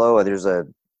really slow, and there's a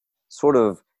sort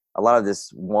of a lot of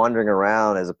this wandering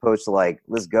around as opposed to like,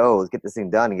 let's get this thing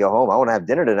done and go home. I want to have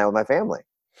dinner tonight with my family.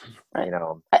 Right.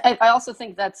 I also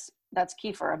think that's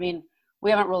Kiefer.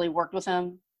 We haven't really worked with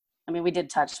him. We did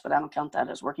touch, but I don't count that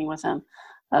as working with him,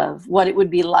 of what it would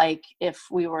be like if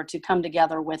we were to come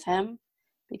together with him,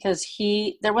 because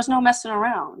there was no messing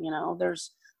around.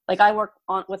 There's I work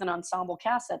with an ensemble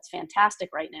cast that's fantastic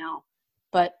right now,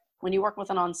 but when you work with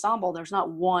an ensemble, there's not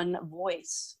one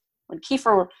voice. When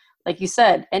Kiefer, like you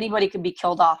said, anybody could be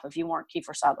killed off if you weren't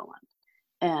Kiefer Sutherland.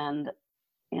 And,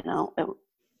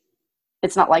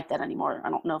 it's not like that anymore. I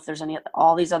don't know if there's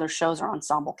all these other shows are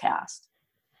ensemble cast.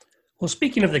 Well,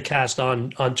 speaking of the cast on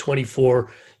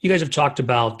 24, you guys have talked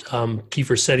about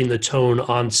Kiefer setting the tone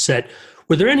on set.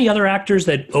 Were there any other actors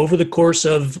that over the course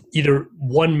of either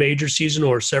one major season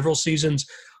or several seasons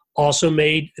also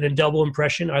made an indelible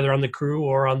impression, either on the crew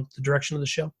or on the direction of the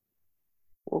show?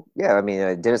 Well, yeah,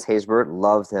 Dennis Haysbert,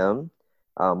 loved him.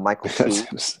 Michael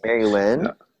Keith, Mary Lynn.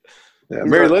 Yeah,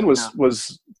 Mary Lynn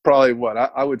was probably what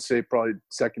I would say probably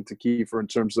second to Kiefer in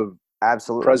terms of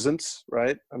absolutely presence,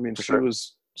 right?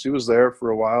 She was there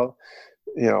for a while.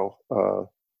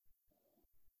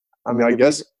 I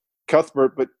guess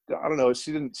Cuthbert, but I don't know.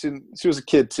 She was a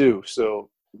kid too, so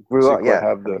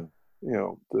have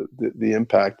the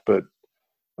impact, but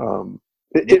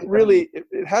it really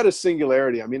had a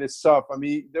singularity. It's tough.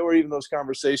 There were even those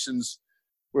conversations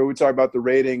where we talk about the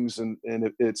ratings, and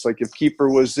it's like if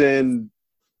Kiefer was in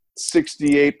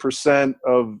 68%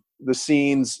 of the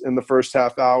scenes in the first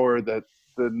half hour, that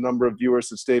the number of viewers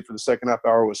that stayed for the second half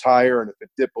hour was higher, and if it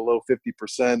dipped below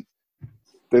 50%,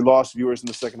 they lost viewers in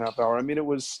the second half hour. It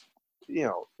was you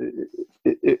know,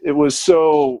 it was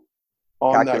so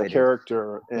on Calculated. that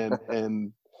character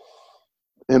and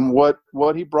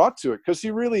what he brought to it, because he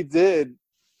really did,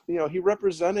 you know, he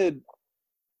represented,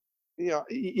 you know,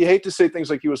 you hate to say things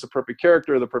like he was the perfect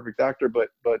character or the perfect actor, but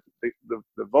the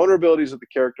vulnerabilities that the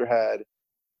character had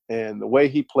and the way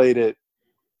he played it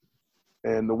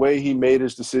and the way he made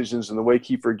his decisions and the way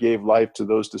Kiefer gave life to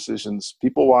those decisions,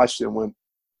 people watched it and went,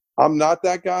 I'm not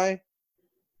that guy.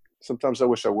 Sometimes I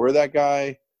wish I were that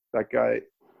guy. That guy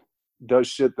does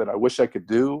shit that I wish I could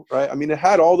do, right? I mean, it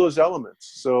had all those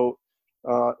elements. So,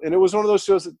 and it was one of those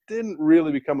shows that didn't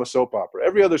really become a soap opera.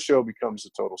 Every other show becomes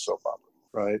a total soap opera,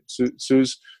 right?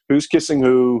 Who's kissing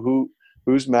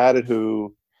who's mad at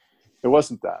who. It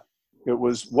wasn't that. It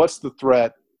was, what's the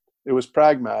threat? It was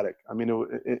pragmatic. I mean,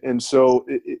 and so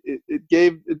it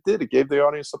gave the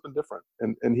audience something different,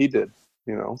 and he did,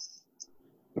 you know.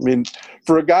 I mean,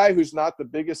 for a guy who's not the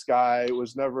biggest guy,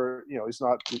 was never, you know, he's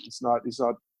not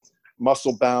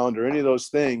muscle bound or any of those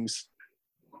things.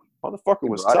 Motherfucker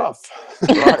was tough.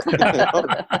 He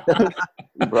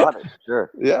brought it, sure.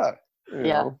 Yeah.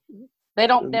 Yeah. Know. They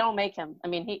don't make him. I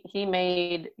mean, he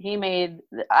made,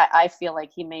 I feel like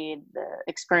he made the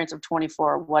experience of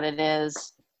 24 what it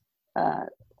is.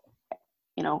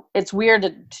 You know, it's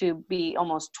weird to be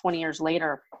almost 20 years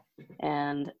later,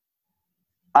 and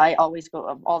I always go,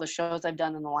 of all the shows I've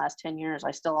done in the last 10 years,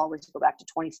 I still always go back to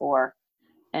 24.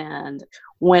 And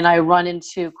when I run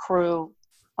into crew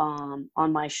on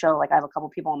my show, like I have a couple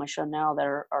people on my show now that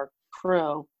are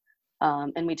crew,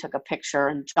 and we took a picture,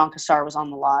 and John Cassar was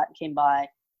on the lot, came by,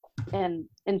 and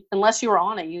unless you were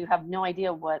on it, you have no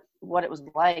idea what it was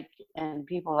like. And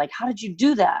people are like, how did you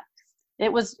do that?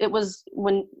 It was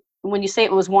when you say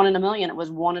it was 1 in a million, it was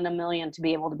 1 in a million to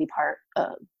be able to be part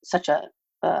of such a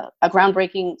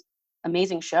groundbreaking,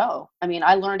 amazing show. I mean,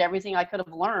 I learned everything I could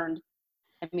have learned.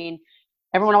 I mean,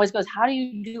 everyone always goes, how do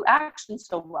you do action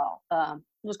so well?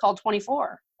 It was called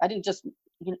 24. I didn't just,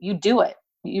 you do it.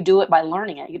 You do it by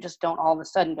learning it. You just don't all of a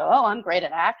sudden go, oh, I'm great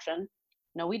at action.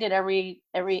 No, we did every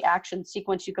action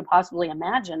sequence you could possibly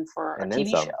imagine for a TV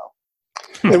show.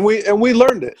 And we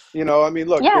learned it, you know. I mean,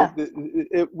 look, yeah.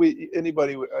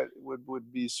 Anybody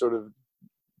would be sort of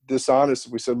dishonest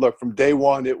if we said, look, from day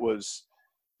one it was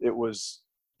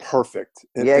perfect.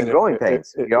 And growing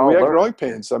pains. We had growing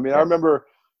pains. I mean, yeah. I remember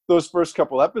those first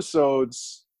couple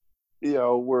episodes, you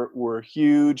know, were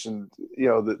huge, and you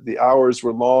know the hours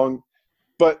were long,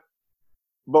 but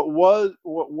what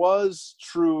was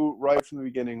true right from the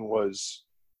beginning was,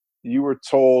 you were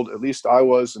told, at least I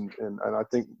was, and I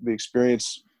think the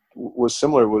experience was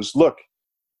similar, was, look,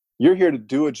 you're here to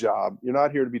do a job. You're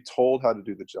not here to be told how to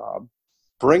do the job.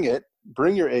 Bring it.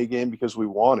 Bring your A game, because we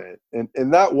want it.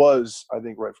 And that was, I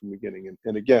think, right from the beginning.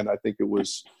 And again, I think it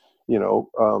was, you know,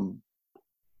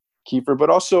 Kiefer, but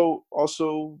also,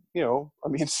 you know, I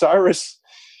mean, Cyrus,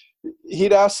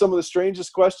 he'd ask some of the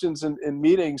strangest questions in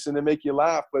meetings, and they make you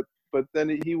laugh, but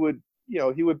then he would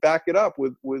back it up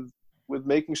with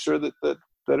making sure that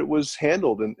it was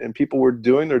handled and people were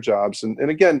doing their jobs. And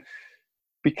again,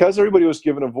 because everybody was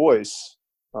given a voice,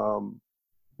 you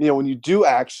know, when you do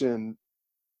action,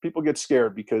 people get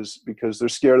scared because they're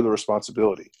scared of the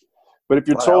responsibility. But if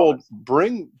you're told,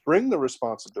 bring the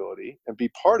responsibility and be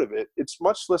part of it, it's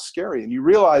much less scary. And you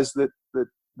realize that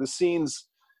the scenes,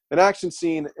 an action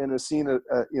scene and a scene at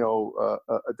a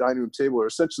dining room table, are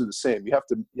essentially the same. You have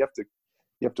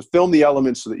to film the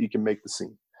elements so that you can make the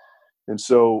scene. And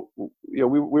so, you know,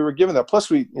 we were given that. Plus,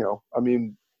 we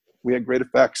had great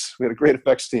effects. We had a great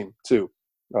effects team too,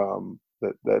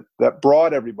 that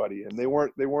brought everybody, and they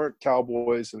weren't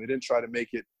cowboys, and they didn't try to make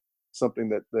it something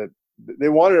that they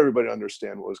wanted everybody to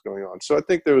understand what was going on. So I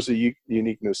think there was a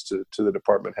uniqueness to the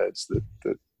department heads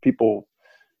that people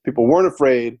weren't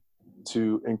afraid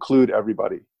to include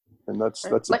everybody. And that's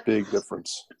a big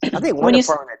difference. I think one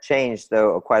department that changed,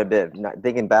 though, quite a bit,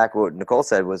 thinking back, what Nicole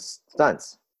said was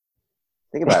stunts.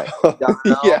 Think about it.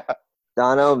 Dono, yeah.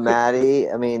 Dono, Maddie.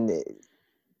 I mean,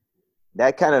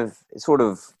 that kind of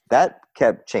that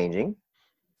kept changing.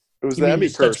 It was the Emmy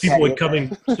curse. People would come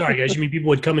and, sorry guys, you mean people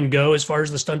would come and go as far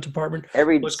as the stunt department?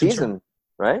 Every season, concerned.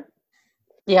 Right?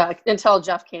 Yeah, until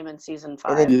Jeff came in season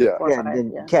 5. And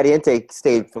then Caliente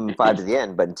stayed from 5 to the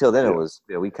end, but until then it was,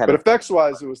 you know, we kind of. But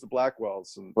effects-wise, it was the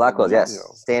Blackwells. Blackwells, yes. You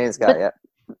know. Stan Scott, yeah.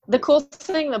 The cool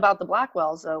thing about the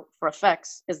Blackwells, though, for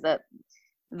effects, is that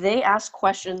they asked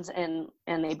questions and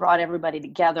they brought everybody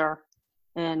together,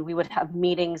 and we would have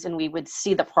meetings and we would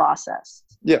see the process.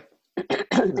 Yeah.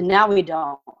 And now we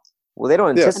don't. Well, they don't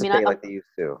anticipate like they used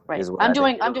to. Right. I'm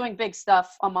doing big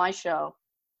stuff on my show,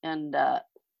 and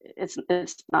it's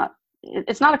not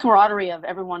it's not a camaraderie of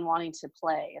everyone wanting to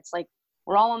play. It's like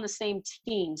we're all on the same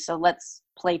team, so let's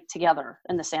play together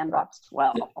in the sandbox as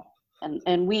well.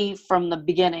 And we, from the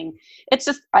beginning, it's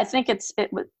just, I think it's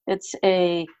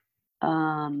a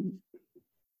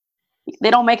they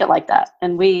don't make it like that.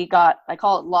 And I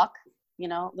call it luck. You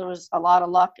know, there was a lot of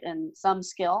luck and some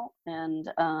skill, and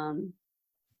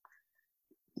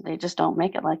they just don't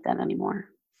make it like that anymore.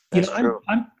 You know,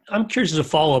 I'm curious as a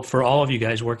follow-up for all of you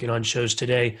guys working on shows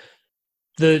today,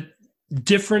 the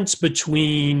difference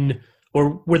between, or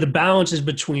where the balance is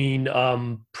between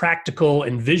practical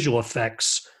and visual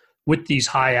effects with these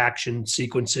high action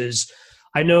sequences.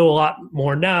 I know a lot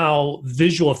more now,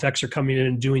 visual effects are coming in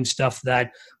and doing stuff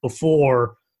that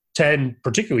before 10,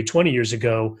 particularly 20 years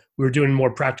ago, we were doing in more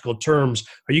practical terms.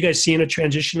 Are you guys seeing a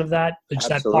transition of that? Is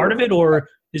that part of it, or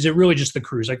is it really just the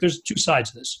crews? Like, there's two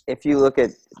sides to this. If you look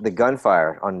at the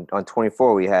gunfire on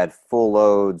 24, we had full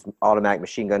loads, automatic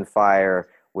machine gun fire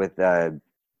with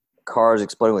cars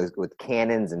exploding with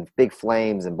cannons and big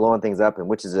flames and blowing things up, and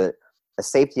which is a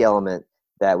safety element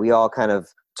that we all kind of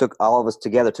all of us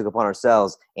together took upon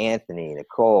ourselves. Anthony,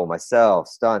 Nicole, myself,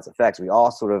 stunts, effects. We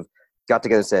all sort of got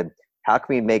together and said, how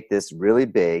can we make this really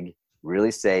big,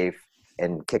 really safe,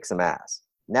 and kick some ass?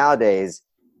 Nowadays,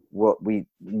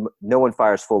 no one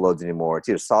fires full loads anymore. It's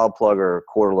either solid plug or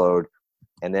quarter load.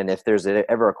 And then if there's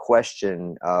ever a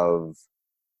question of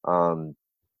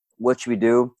what should we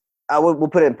do, we'll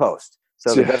put it in post.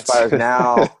 So the best fire is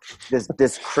now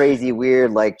this crazy,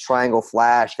 weird, like triangle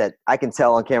flash that I can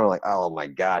tell on camera, like, oh my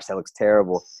gosh, that looks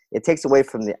terrible. It takes away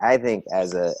from I think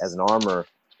as an armor,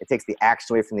 it takes the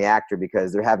action away from the actor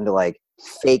because they're having to like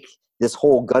fake this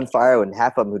whole gunfire, and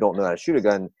half of them who don't know how to shoot a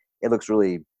gun, it looks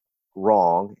really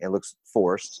wrong. It looks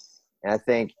forced. And I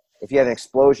think if you have an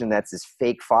explosion that's this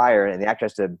fake fire and the actor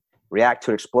has to react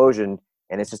to an explosion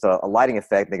and it's just a lighting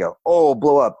effect, and they go, oh,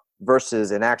 blow up, versus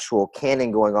an actual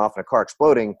cannon going off and a car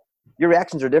exploding, your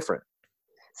reactions are different.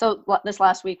 So this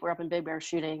last week, we're up in Big Bear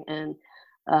shooting, and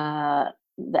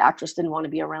the actress didn't want to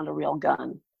be around a real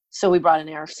gun. So we brought an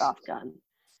airsoft gun.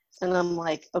 And I'm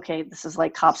like, okay, this is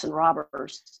like cops and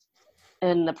robbers.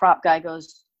 And the prop guy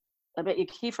goes, I bet you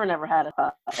Kiefer never had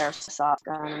an airsoft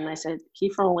gun. And I said,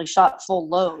 Kiefer only shot full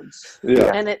loads.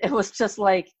 Yeah. And it was just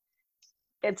like,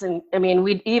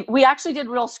 we actually did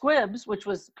real squibs, which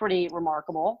was pretty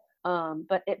remarkable.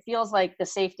 But it feels like the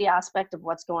safety aspect of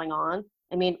what's going on.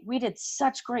 I mean, we did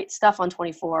such great stuff on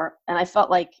 24, and I felt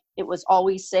like it was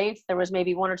always safe. There was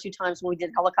maybe one or two times when we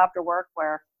did helicopter work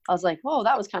where I was like, whoa,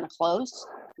 that was kind of close.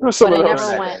 But it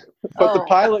never went. The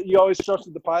pilot, you always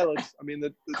trusted the pilots. I mean,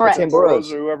 the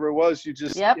Burroughs or whoever it was, you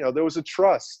just, there was a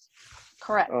trust.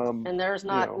 Correct. And there's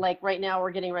not like right now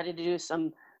we're getting ready to do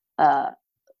some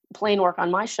plane work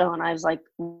on my show, and I was like,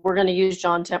 we're going to use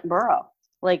John Tempborough.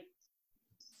 Like,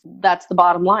 that's the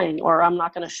bottom line, or I'm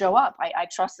not going to show up. I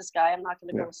trust this guy. I'm not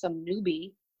going to go with some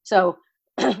newbie. So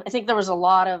I think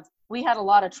we had a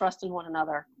lot of trust in one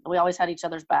another. We always had each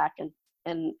other's back.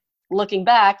 And looking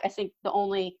back, I think the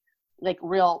only like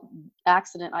real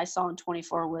accident I saw in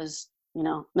 24 was,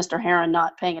 Mr. Heron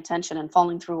not paying attention and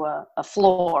falling through a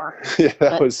floor.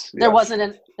 Yeah, there wasn't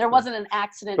an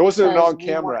accident. It wasn't an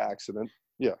on-camera accident.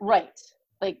 Yeah. Right.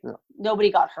 Like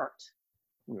nobody got hurt.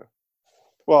 Yeah.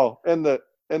 Well, and the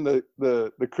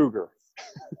Cougar.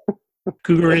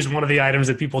 Cougar is one of the items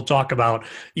that people talk about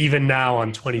even now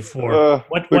on 24.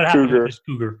 What happened with this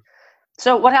Cougar?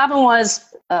 So what happened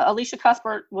was Alicia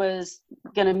Cuthbert was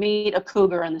going to meet a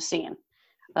cougar in the scene.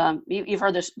 You've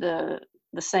heard this, the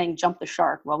saying, jump the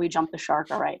shark. Well, we jumped the shark.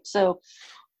 All right. So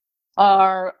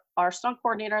our stunt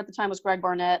coordinator at the time was Greg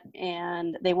Barnett,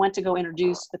 and they went to go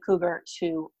introduce the cougar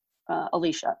to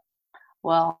Alicia.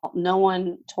 Well, no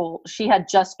one she had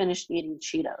just finished eating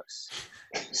Cheetos.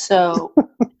 So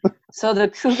the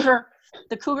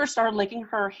cougar started licking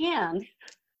her hand,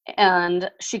 and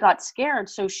she got scared.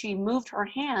 So she moved her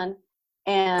hand,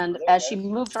 and as she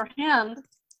moved her hand,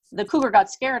 the cougar got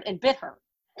scared and bit her.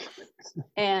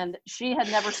 And she had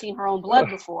never seen her own blood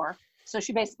before. So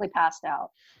she basically passed out.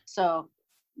 So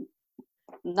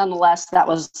nonetheless, that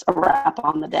was a wrap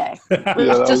on the day. It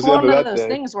was just one of those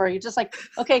things where you're just like,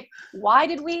 okay, why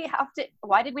did we have to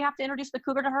introduce the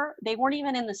cougar to her? They weren't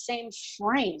even in the same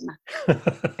frame.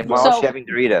 While she having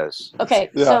Doritos. Okay,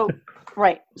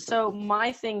 so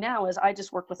my thing now is I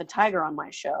just worked with a tiger on my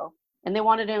show, and they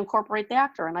wanted to incorporate the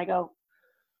actor, and I go,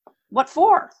 what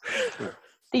for?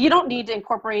 You don't need to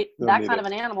incorporate that kind of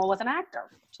an animal with an actor.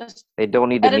 Just they don't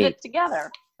need to edit meet. it together.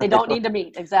 They don't need to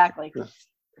meet, exactly.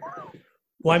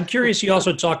 Well, I'm curious, you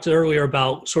also talked earlier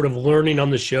about sort of learning on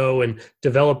the show and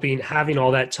developing, having all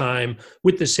that time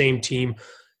with the same team.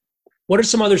 What are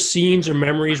some other scenes or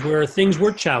memories where things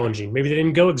were challenging? Maybe they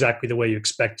didn't go exactly the way you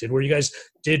expected, where you guys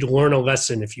did learn a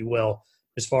lesson, if you will,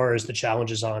 as far as the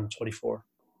challenges on 24.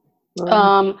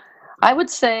 I would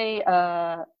say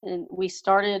we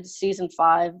started season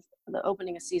 5, the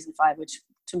opening of season 5, which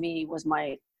to me was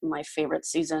my favorite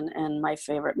season and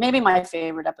maybe my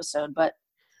favorite episode. But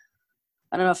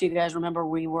I don't know if you guys remember,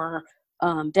 we were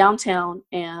downtown,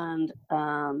 and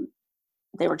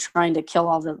they were trying to kill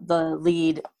all the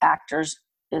lead actors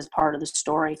as part of the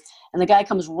story. And the guy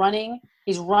comes running.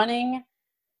 He's running,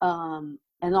 and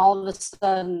all of a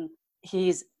sudden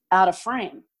he's out of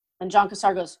frame. And John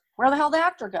Cassar goes, "Where the hell did the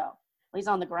actor go?" Well, he's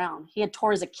on the ground. He had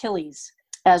tore his Achilles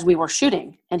as we were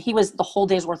shooting, and he was the whole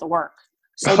day's worth of work.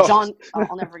 So John,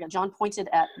 I'll never forget, John pointed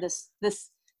at this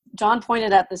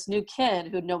new kid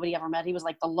who nobody ever met. He was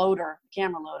like the loader,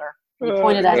 camera loader. And he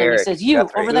pointed at him and he says, "You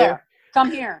over there, come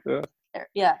here."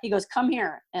 Yeah, he goes, "Come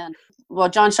here." And well,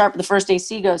 John Sharp, the first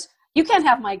AC, goes, "You can't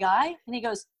have my guy." And he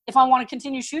goes, "If I want to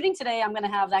continue shooting today, I'm going to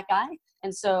have that guy."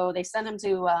 And so they sent him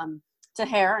to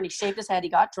hair, and he shaved his head. He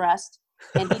got dressed,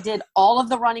 and he did all of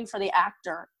the running for the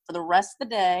actor for the rest of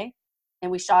the day. And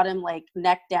we shot him like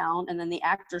neck down, and then the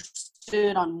actor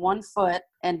stood on one foot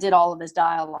and did all of his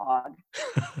dialogue.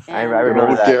 And, I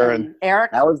remember that.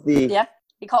 Eric, that was the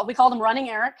we called him Running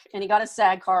Eric, and he got his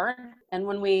SAG card. And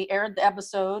when we aired the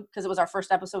episode, because it was our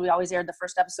first episode, we always aired the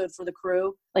first episode for the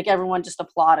crew. Like, everyone just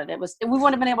applauded. We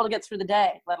wouldn't have been able to get through the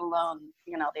day, let alone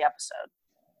the episode.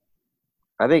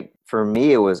 I think for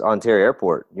me it was Ontario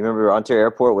Airport. You remember Ontario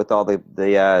Airport with all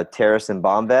the terrorists and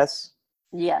bomb vests?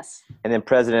 Yes. And then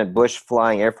President Bush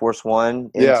flying Air Force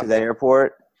One into that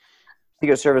airport.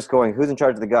 Secret Service going, "Who's in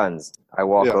charge of the guns?" I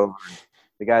walk over.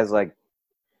 The guy's like,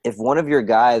 "If one of your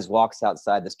guys walks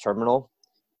outside this terminal,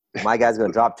 my guy's going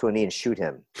to drop to a knee and shoot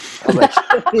him." I was like,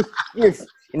 and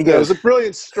he goes, "It was a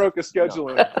brilliant stroke of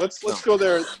scheduling. Let's go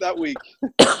there that week."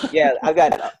 Yeah, I've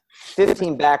got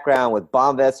 15 background with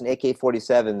bomb vests and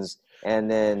AK-47s, and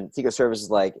then Secret Service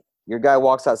is like, "Your guy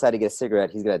walks outside to get a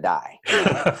cigarette, he's going to die."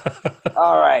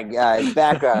 All right, guys,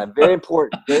 background. Very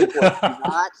important. Very important. Do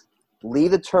not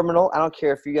leave the terminal. I don't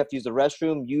care if you have to use the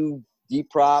restroom, you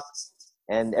deprop.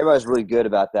 And everybody's really good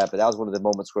about that. But that was one of the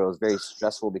moments where it was very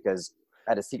stressful because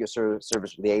I had a Secret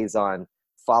Service liaison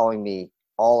following me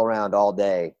all around all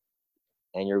day.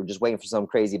 And you're just waiting for some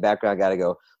crazy background guy to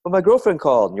go, "But my girlfriend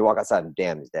called." And you walk outside and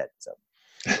damn, he's dead. So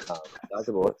that's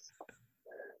a bullet.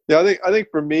 Yeah, I think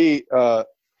for me,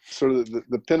 sort of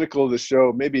the pinnacle of the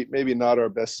show, maybe not our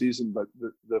best season, but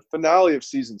the finale of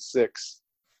season 6,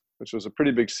 which was a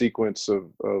pretty big sequence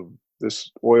of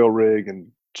this oil rig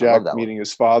and Jack meeting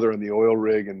his father in the oil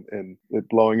rig and it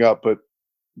blowing up. But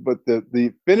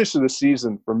the finish of the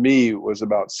season for me was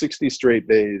about 60 straight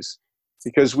days,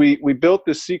 because we built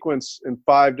this sequence in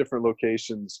 5 different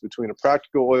locations between a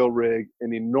practical oil rig,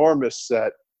 an enormous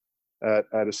set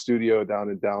at a studio down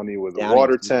in Downey with a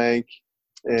water tank.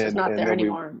 Which is not there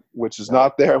anymore. Which is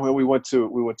not there. When we went to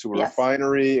a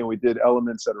refinery, and we did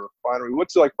elements at a refinery. We went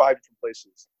to like 5 different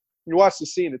places. You watch the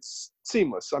scene; it's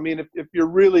seamless. I mean, if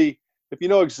you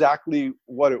know exactly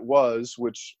what it was,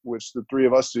 which the 3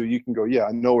 of us do, you can go, "Yeah,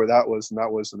 I know where that was, and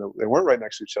that was," and they weren't right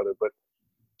next to each other. But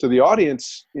to the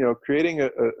audience, creating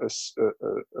a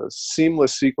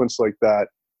seamless sequence like that,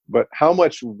 but how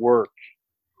much work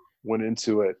went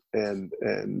into it, and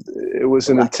it was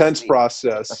an intense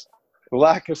process.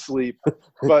 Lack of sleep,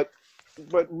 but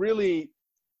really,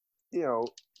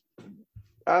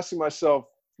 asking myself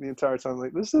the entire time,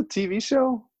 like, this is a TV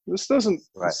show. This isn't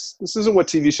what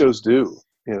TV shows do.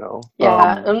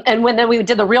 Yeah, and then we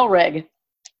did the real rig.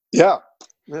 Yeah.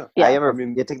 I remember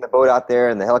getting the boat out there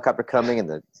and the helicopter coming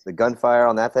and the gunfire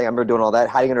on that thing. I remember doing all that,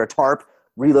 hiding under a tarp,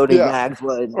 reloading mags.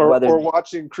 Or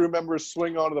watching crew members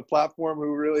swing onto the platform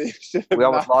who really should have. We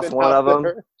almost lost one of them.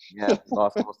 Yeah,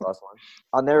 almost lost one.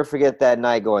 I'll never forget that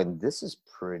night going, "This is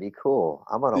pretty cool.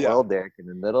 I'm on a oil derrick in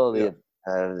the middle of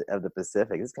the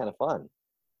Pacific. This is kind of fun."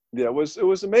 Yeah, it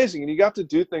was amazing. And you got to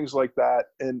do things like that.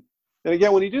 And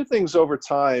again, when you do things over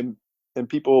time and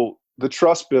the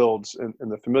trust builds and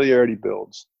the familiarity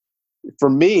builds. For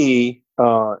me,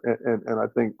 and I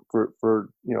think for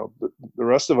the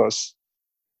rest of us,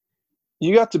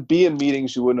 you got to be in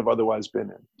meetings you wouldn't have otherwise been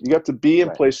in. You got to be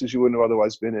in places you wouldn't have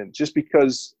otherwise been in, just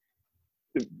because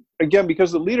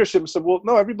the leadership said, "Well,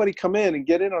 no, everybody come in and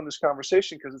get in on this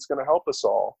conversation because it's going to help us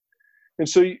all." And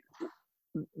so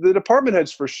the department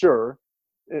heads, for sure,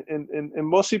 and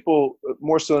most people,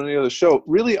 more so than any other show,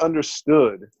 really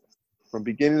understood from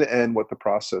beginning to end what the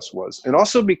process was. And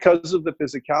also because of the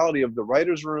physicality of the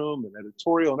writer's room and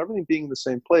editorial and everything being in the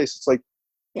same place, it's like,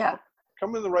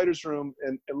 come in the writer's room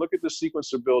and look at the sequence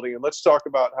they're building, and let's talk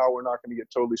about how we're not going to get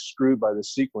totally screwed by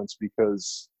this sequence,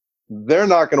 because they're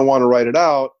not going to want to write it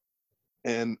out,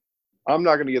 and I'm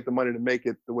not going to get the money to make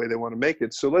it the way they want to make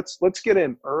it. So let's get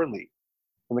in early.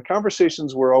 And the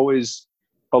conversations were always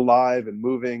alive and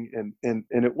moving, and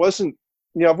it wasn't,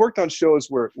 I've worked on shows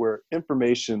where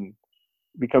information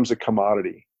becomes a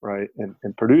commodity, right?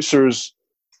 And producers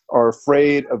are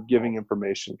afraid of giving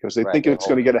information because they think it's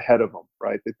going to get ahead of them,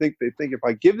 right? They think if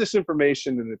I give this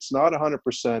information and it's not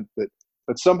 100%,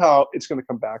 that somehow it's going to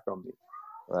come back on me,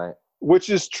 right? Which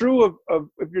is true of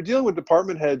if you're dealing with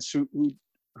department heads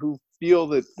who feel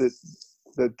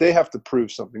that they have to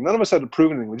prove something. None of us had to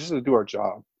prove anything. We just had to do our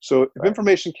job. So if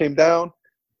information came down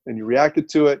and you reacted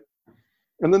to it,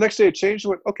 and the next day it changed, and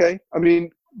went, okay. I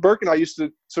mean, Burke and I used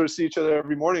to sort of see each other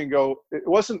every morning and go, it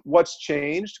wasn't what's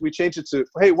changed. We changed it to,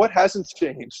 hey, what hasn't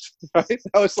changed? Right?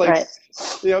 That was like,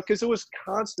 because it was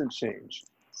constant change.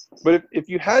 But if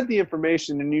you had the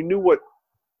information and you knew what,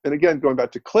 and again, going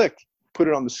back to Click, put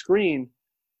it on the screen,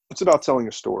 it's about telling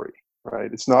a story,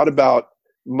 right? It's not about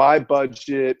my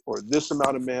budget or this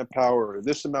amount of manpower or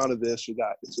this amount of this or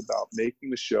that. It's about making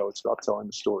the show. It's about telling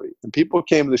the story. And people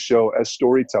came to the show as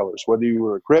storytellers, whether you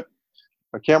were a grip,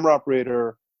 a camera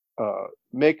operator,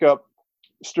 makeup,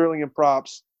 sterling and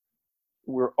props.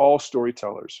 We're all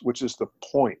storytellers, which is the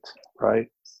point, right?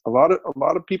 A lot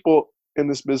of people in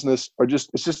this business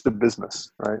it's just a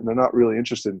business, right? And they're not really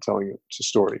interested in telling a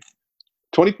story.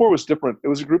 24 was different. It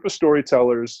was a group of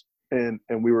storytellers, and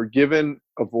we were given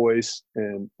a voice,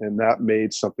 and that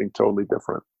made something totally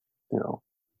different.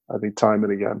 I think time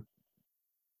and again.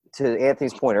 To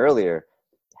Anthony's point earlier,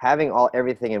 having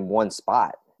everything in one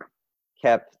spot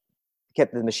kept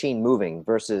the machine moving.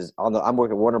 Versus I'm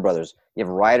working at Warner Brothers. You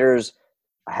have writers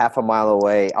a half a mile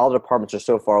away. All the departments are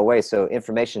so far away, so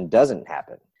information doesn't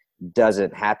happen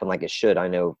like it should. I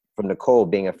know from Nicole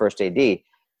being a first AD,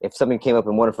 if something came up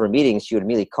in one of her meetings, she would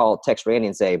immediately text Randy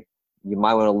and say, you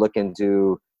might want to look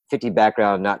into 50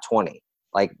 background, not 20.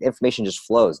 Like, information just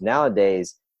flows.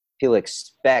 Nowadays, people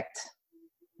expect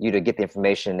you to get the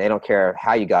information. They don't care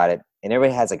how you got it. And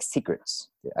everybody has like secrets.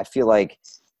 I feel like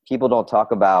people don't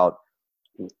talk about,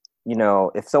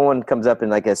 if someone comes up in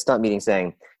like a stunt meeting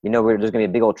saying, there's going to be a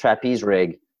big old trapeze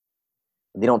rig,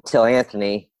 they don't tell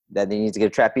Anthony that they need to get a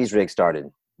trapeze rig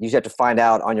started. You just have to find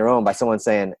out on your own by someone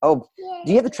saying, oh,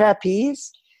 do you have the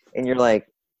trapeze? And you're like,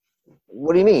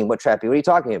 what do you mean? What trapeze? What are you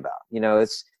talking about?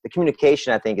 It's the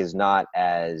communication, I think, is not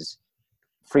as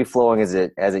free flowing as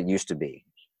it used to be,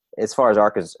 as far as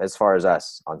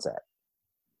us on set.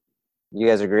 You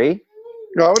guys agree?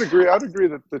 No, I would agree. I would agree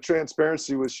that the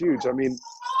transparency was huge. I mean,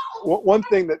 one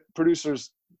thing that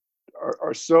producers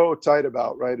are so tight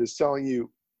about, right, is telling you,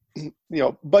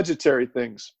 budgetary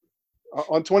things.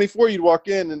 On 24, you'd walk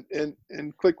in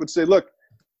and Click would say, look,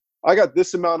 I got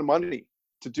this amount of money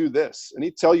to do this. And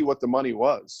he'd tell you what the money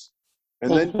was. And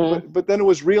then, but then it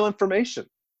was real information,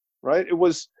 right? It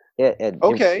was,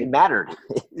 okay. It mattered.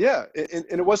 Yeah. And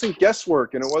it wasn't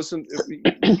guesswork, and it wasn't,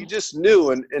 you just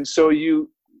knew. And so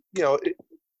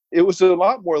it was a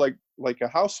lot more like a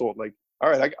household. Like, all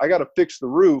right, I got to fix the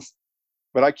roof,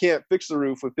 but I can't fix the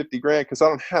roof with 50 grand because I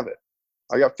don't have it.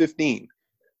 I got 15.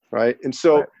 Right. And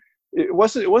so it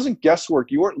wasn't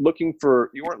guesswork. You weren't looking for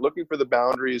the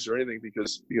boundaries or anything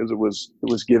because it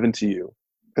was given to you,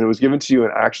 and it was given to you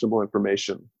in actionable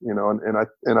information, and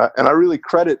I really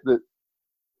credit that,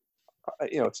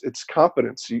 it's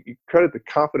confidence. You credit the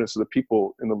confidence of the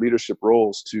people in the leadership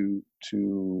roles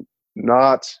to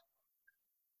not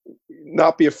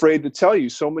be afraid to tell you.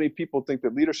 So many people think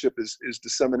that leadership is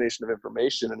dissemination of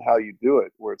information and how you do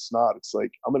it, where it's not. It's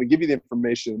like, I'm going to give you the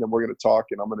information, and then we're going to talk,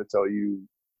 and I'm going to tell you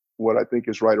what I think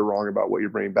is right or wrong about what you're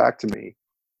bringing back to me.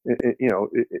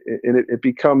 It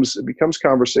becomes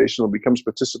conversational, it becomes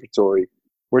participatory.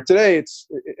 Where today, it's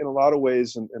in a lot of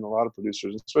ways, and a lot of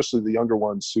producers, especially the younger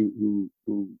ones who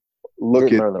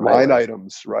look at line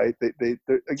items, right?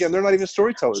 They're not even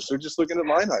storytellers. They're just looking at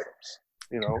line items.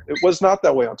 It was not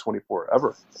that way on 24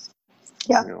 ever.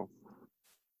 Yeah.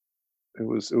 It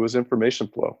was information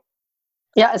flow.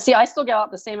 Yeah. See, I still get out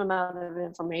the same amount of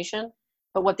information,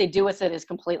 but what they do with it is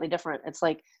completely different. It's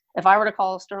like, if I were to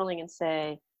call Sterling and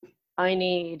say, I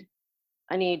need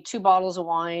 2 bottles of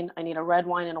wine. I need a red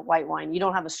wine and a white wine. You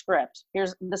don't have a script.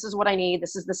 This is what I need.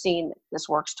 This is the scene. This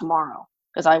works tomorrow.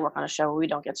 Because I work on a show where we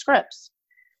don't get scripts.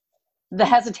 The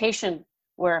hesitation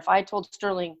where if I told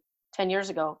Sterling 10 years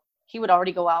ago, he would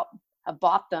already go out, have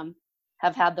bought them,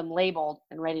 have had them labeled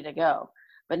and ready to go.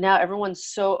 But now everyone's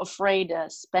so afraid to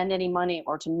spend any money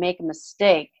or to make a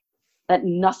mistake that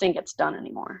nothing gets done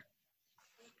anymore.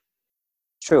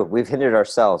 True. We've hindered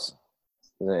ourselves.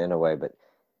 in a way, but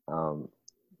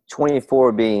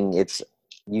 24 being its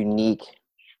unique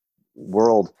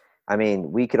world. I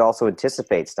mean, we could also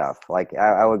anticipate stuff. Like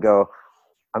I would go,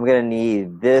 I'm gonna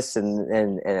need this,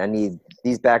 and I need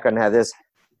these background to have this.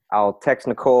 I'll text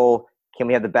Nicole. Can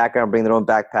we have the background bring their own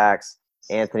backpacks?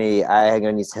 Anthony, I'm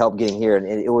gonna need help getting here, and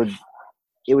it was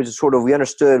just sort of, we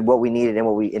understood what we needed and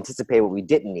what we anticipated, what we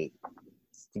didn't need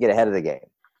to get ahead of the game.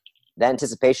 That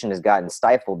anticipation has gotten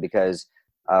stifled because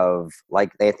of,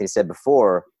 like Anthony said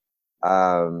before,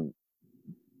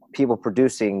 people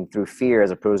producing through fear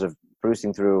as opposed to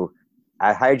producing through,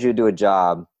 I hired you to do a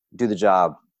job, do the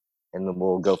job, and then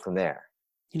we'll go from there.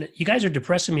 You guys are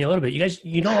depressing me a little bit.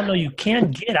 You don't know you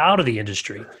can get out of the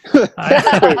industry. Wait,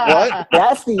 what?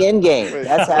 That's the end game. Wait,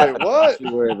 That's wait, what?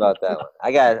 You worry about that one.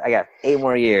 I got 8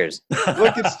 more years.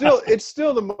 Look, it's still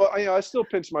I still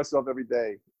pinch myself every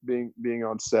day being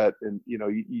on set, and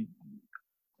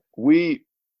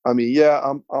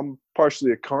I'm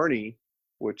partially a carny,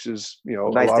 which is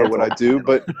Nice a lot of what I do,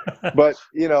 but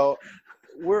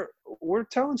we're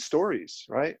telling stories,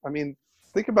 right? I mean,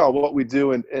 think about what we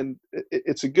do, and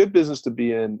it's a good business to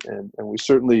be in, and we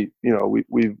certainly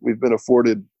we've been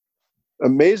afforded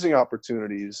amazing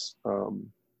opportunities,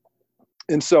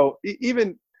 and so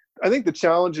even I think the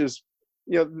challenge is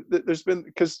there's been,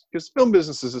 because film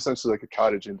business is essentially like a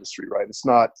cottage industry, right? It's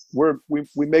not,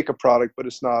 we make a product, but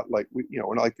it's not like we're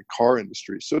not like the car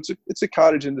industry, so it's a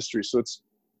cottage industry. So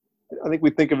I think we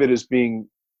think of it as being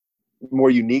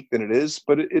more unique than it is,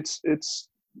 but it's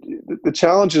the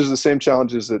challenges, the same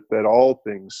challenges that all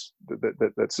things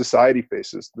that society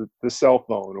faces, the cell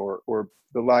phone or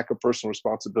the lack of personal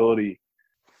responsibility.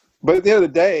 But at the end of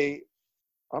the day,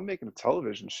 I'm making a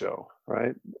television show,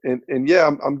 right? And yeah,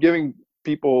 I'm giving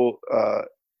people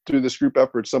through this group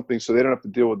effort something so they don't have to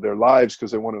deal with their lives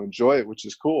because they want to enjoy it, which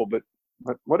is cool. But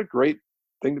what a great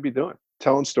thing to be doing,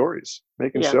 telling stories,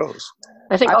 making shows.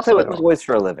 I think I play also with toys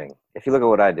for a living. If you look at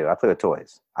what I do, I play with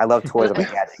toys. I love toys. I'm a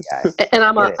gadget guy. and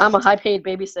I'm a high paid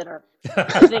babysitter.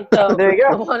 I think There you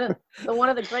go. One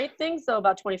of the great things though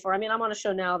about 24, I mean, I'm on a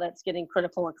show now that's getting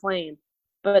critical acclaim,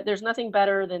 but there's nothing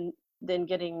better than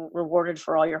getting rewarded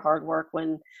for all your hard work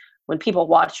when people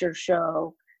watch your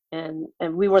show. And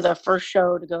we were the first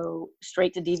show to go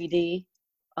straight to DVD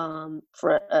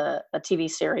for a TV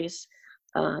series.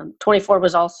 24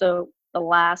 was also the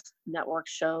last network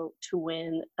show to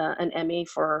win an Emmy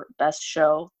for Best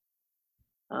Show.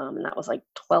 And that was like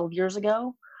 12 years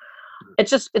ago.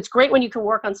 It's great when you can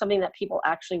work on something that people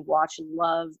actually watch and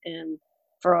love. And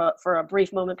for a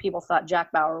brief moment, people thought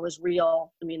Jack Bauer was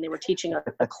real. I mean, they were teaching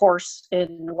a course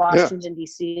in Washington,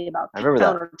 D.C. about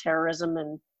counterterrorism.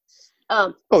 And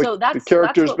so the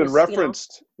character has been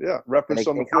referenced. Referenced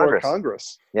on the floor of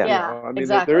Congress. Yeah, I mean,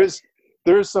 exactly.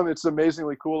 there is something that's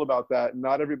amazingly cool about that. And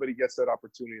not everybody gets that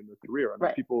opportunity in their career. I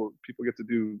mean, people get to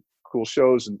do cool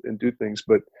shows and do things,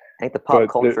 but I think the pop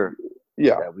culture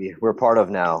that we're part of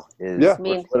now is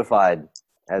solidified.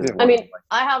 I mean,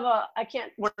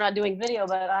 we're not doing video,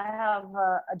 but I have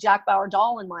a Jack Bauer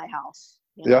doll in my house.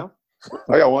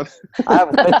 I got one. I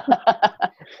have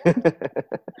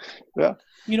yeah.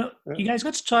 You guys,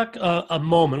 let's talk a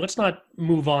moment. Let's not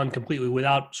move on completely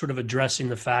without sort of addressing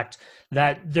the fact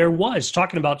that there was,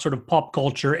 talking about sort of pop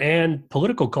culture and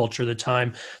political culture at the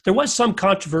time, there was some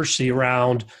controversy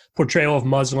around portrayal of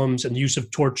Muslims and the use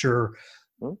of torture.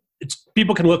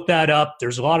 People can look that up.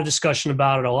 There's a lot of discussion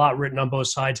about it, a lot written on both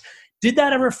sides. Did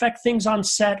that ever affect things on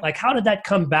set? Like, how did that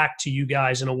come back to you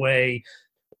guys in a way?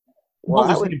 What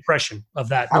was the impression of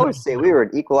that? I would say we were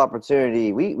an equal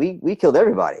opportunity. We killed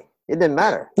everybody. It didn't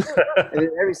matter.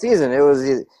 Every season, it was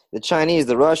the Chinese,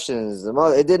 the Russians,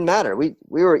 it didn't matter. We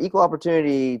were equal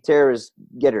opportunity terrorist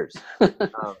getters.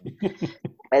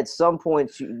 At some point,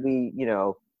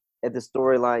 at the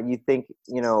storyline, you think,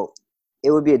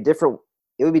 it would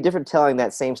be different telling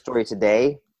that same story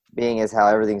today, being as how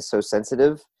everything's so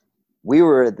sensitive. We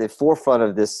were at the forefront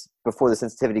of this before the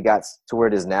sensitivity got to where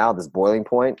it is now, this boiling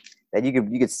point, that you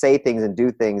could say things and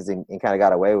do things and kind of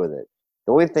got away with it.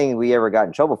 The only thing we ever got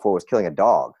in trouble for was killing a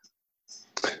dog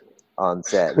on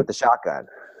set with the shotgun.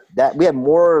 That we had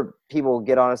more people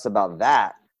get on us about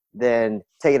that than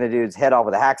taking a dude's head off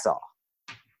with a hacksaw.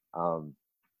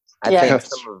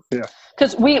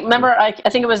 Because we remember, I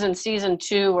think it was in season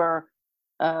 2 where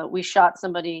we shot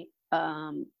somebody.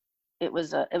 It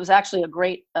was actually a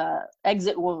great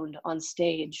exit wound on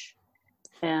stage,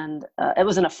 and it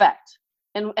was an effect,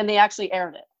 and they actually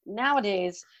aired it.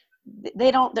 Nowadays, they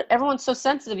don't. Everyone's so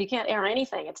sensitive. You can't air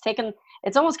anything.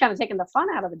 It's almost kind of taken the fun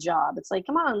out of the job. It's like,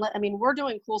 come on. We're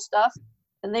doing cool stuff,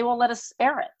 and they won't let us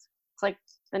air it. It's like,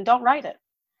 then don't write it.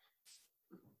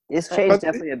 It's changed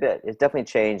definitely a bit. It's definitely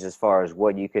changed as far as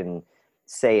what you can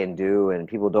say and do, and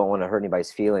people don't want to hurt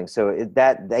anybody's feelings. So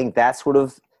I think that sort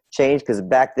of changed, because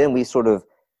back then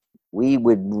we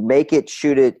would make it,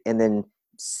 shoot it, and then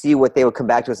see what they would come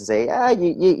back to us and say,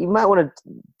 you might want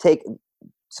to take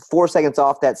 4 seconds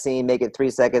off that scene, make it 3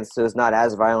 seconds so it's not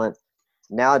as violent.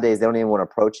 Nowadays, they don't even want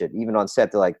to approach it. Even on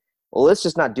set, they're like, well, let's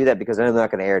just not do that because I know they're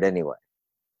not going to air it anyway.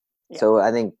 Yeah. So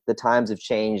I think the times have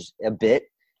changed a bit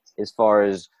as far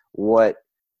as what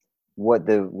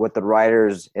the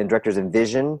writers and directors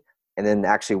envision, and then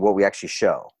actually what we actually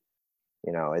show.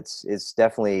 It's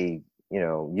definitely,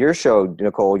 your show,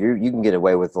 Nicole, you can get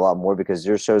away with a lot more because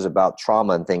your show's about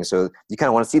trauma and things. So you kind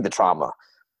of want to see the trauma.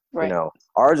 Right.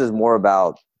 Ours is more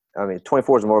about,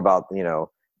 24 is more about,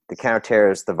 the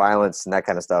counter-terrorists, the violence and that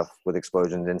kind of stuff with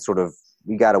explosions, and sort of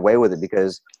we got away with it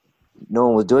because no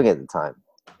one was doing it at the time.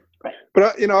 Right.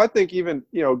 But, I think even,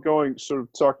 going sort of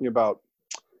talking about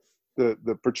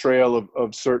the portrayal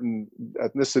of certain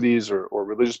ethnicities or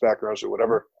religious backgrounds or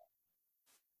whatever,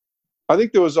 I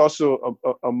think there was also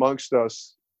amongst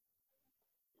us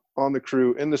on the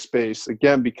crew in the space,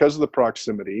 again, because of the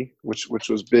proximity, which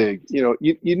was big, you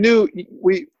knew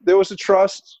there was a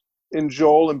trust in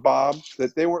Joel and Bob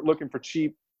that they weren't looking for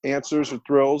cheap answers or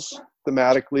thrills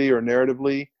thematically or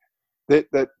narratively,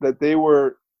 that they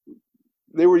were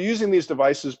using these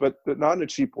devices, but not in a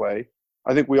cheap way.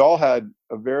 I think we all had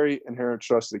a very inherent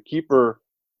trust that Keeper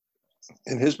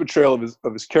and his portrayal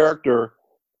of his character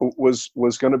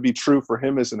was going to be true for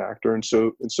him as an actor. And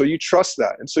so you trust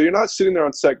that. And so you're not sitting there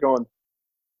on set going,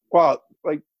 wow,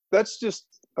 like that's just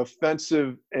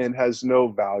offensive and has no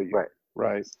value.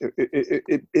 Right.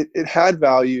 It had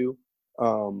value.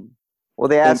 Well,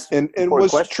 they asked and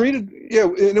was treated. Yeah.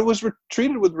 And it was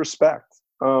treated with respect.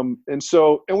 And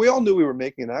we all knew we were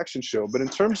making an action show, but in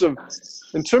terms of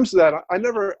that, I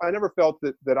never felt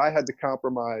that I had to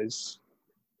compromise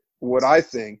what I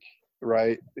think,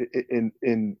 right, in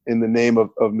the name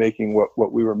of making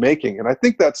what we were making. And I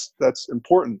think that's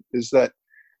important, is that,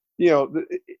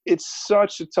 it's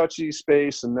such a touchy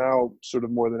space, and now sort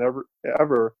of more than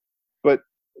ever, but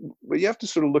you have to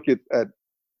sort of look at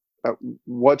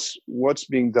what's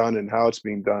being done and how it's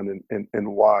being done and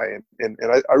why. And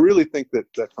I really think that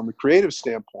from a creative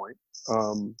standpoint,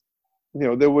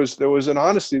 there was an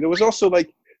honesty. There was also,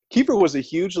 like, Keeper was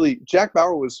Jack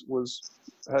Bauer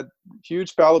had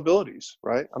huge fallibilities,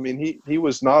 right? I mean, he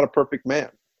was not a perfect man.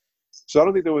 So I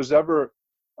don't think it was ever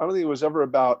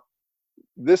about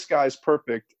this guy's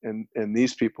perfect and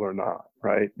these people are not,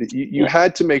 right? You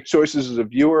had to make choices as a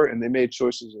viewer, and they made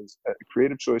choices as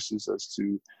creative choices as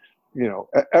to,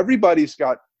 everybody's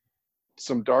got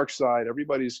some dark side.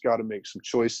 Everybody's got to make some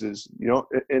choices,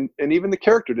 and even the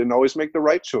character didn't always make the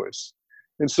right choice.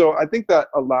 And so I think that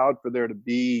allowed for there to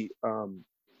be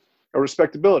a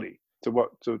respectability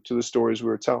to the stories we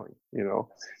were telling,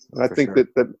 And I think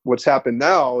that what's happened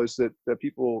now is that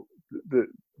people,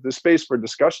 the space for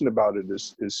discussion about it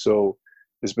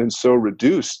has been so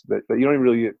reduced that you don't even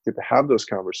really get to have those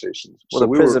conversations. Well, so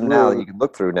the prism now that you can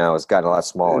look through now has gotten a lot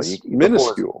smaller. It's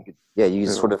minuscule. You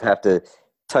sort of have to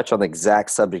touch on the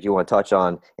exact subject you want to touch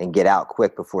on and get out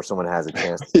quick before someone has a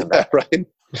chance to come back. Right.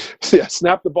 Yeah,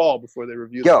 snap the ball before they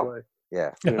review the play.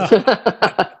 Yeah.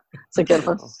 It's a good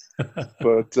one.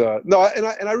 But no,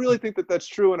 and I really think that that's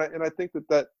true, and I think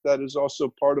that is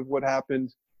also part of what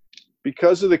happened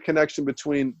because of the connection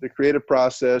between the creative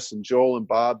process and Joel and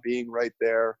Bob being right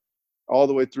there, all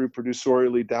the way through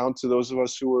producerially down to those of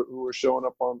us who were showing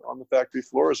up on the factory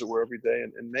floor, as it were, every day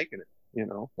and making it. Yeah.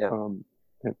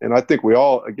 And I think we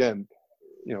all, again,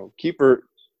 Keeper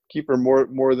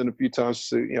more than a few times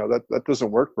say, that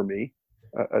doesn't work for me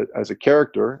as a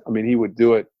character. I mean, he would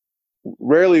do it.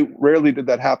 Rarely did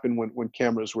that happen when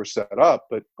cameras were set up,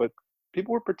 but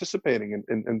people were participating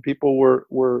and people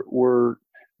were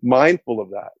mindful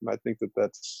of that. And I think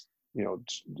that's,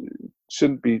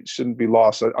 shouldn't be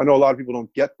lost. I know a lot of people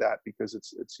don't get that because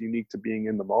it's unique to being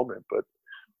in the moment, but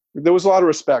there was a lot of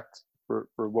respect for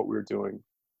what we were doing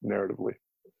narratively.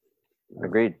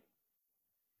 Agreed.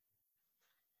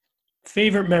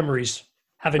 Favorite memories,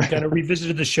 having kind of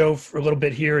revisited the show for a little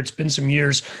bit here. It's been some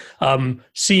years.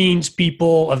 Scenes,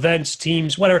 people, events,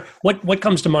 teams, whatever. What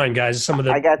comes to mind, guys?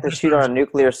 I got to shoot on a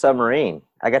nuclear submarine.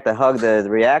 I got to hug the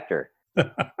reactor.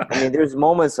 I mean, there's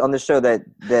moments on the show that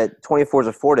 24's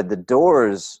afforded. The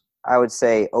doors, I would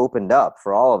say, opened up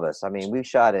for all of us. I mean, we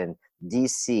shot in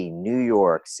DC, New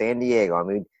York, San Diego. I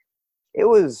mean, it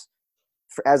was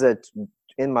a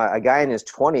guy in his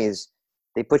 20s.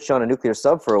 They put you on a nuclear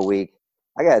sub for a week.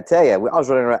 I got to tell you, I was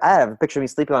running around. I have a picture of me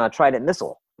sleeping on a Trident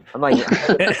missile. I'm like,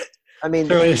 I mean,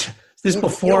 it's This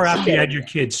before or after you had your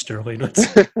kids, Sterling?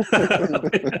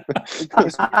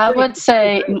 I would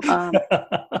say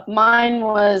mine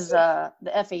was the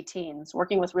F-18s,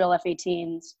 working with real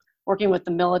F-18s, working with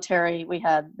the military. We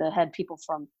had the head people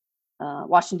from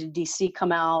Washington, D.C.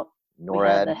 come out.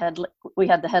 NORAD. We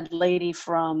had the head lady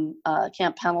from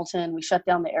Camp Pendleton. We shut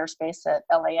down the airspace at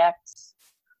LAX.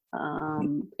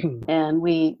 And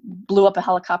we blew up a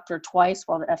helicopter twice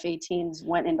while the F-18s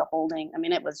went into holding. I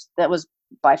mean, that was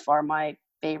by far my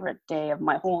favorite day of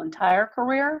my whole entire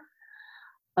career.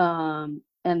 And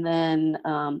then,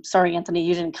 sorry, Anthony,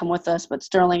 you didn't come with us, but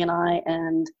Sterling and I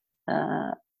and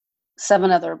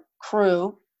 7 other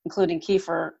crew, including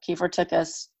Kiefer took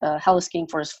us heli-skiing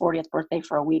for his 40th birthday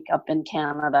for a week up in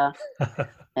Canada.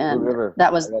 And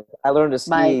that was I learned to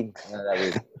ski that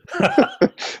week.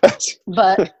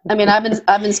 But I mean,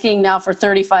 I've been skiing now for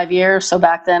 35 years. So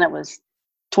back then it was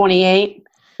 28.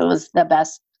 It was the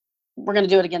best. We're going to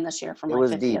do it again this year for my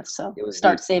 50th. Deep. So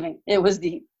start saving. It was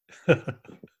deep.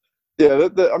 Yeah.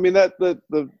 I mean,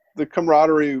 the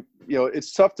camaraderie,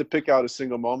 it's tough to pick out a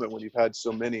single moment when you've had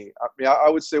so many. I mean, I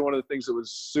would say one of the things that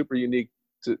was super unique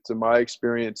to my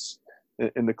experience,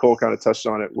 and Nicole kind of touched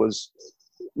on it, was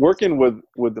working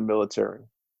with the military.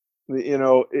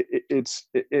 It's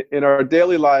in our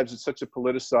daily lives, it's such a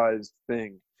politicized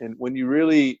thing. And when you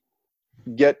really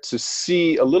get to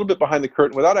see a little bit behind the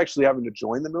curtain without actually having to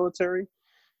join the military,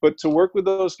 but to work with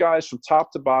those guys from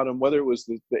top to bottom, whether it was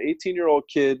the 18-year-old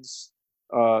kids,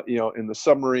 in the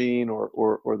submarine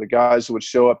or the guys who would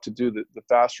show up to do the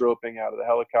fast roping out of the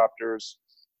helicopters,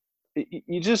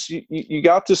 you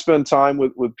got to spend time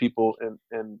with people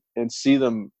and see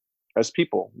them as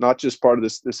people, not just part of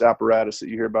this apparatus that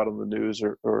you hear about on the news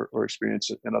or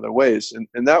experience in other ways.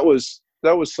 And that was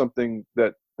something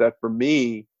that for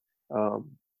me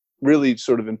really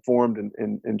sort of informed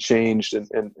and changed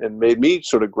and made me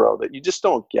sort of grow, that you just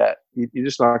don't get. You're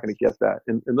just not going to get that.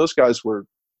 And those guys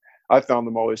I found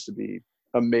them always to be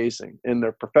amazing in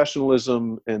their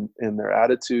professionalism and their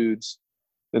attitudes.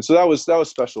 And so that was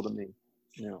special to me.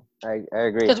 I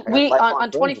agree. Because we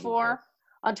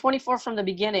on 24 from the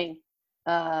beginning,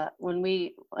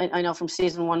 when I know from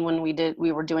season 1 when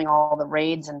we were doing all the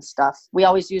raids and stuff, we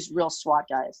always used real SWAT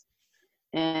guys,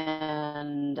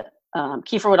 and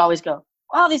Kiefer would always go,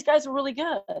 "Wow, these guys are really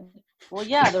good." Well,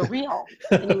 yeah, they're real,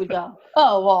 and he would go,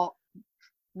 "Oh, well,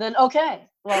 then okay,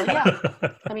 well, yeah."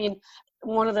 I mean,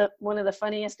 one of the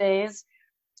funniest days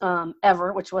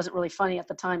ever, which wasn't really funny at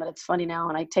the time, but it's funny now,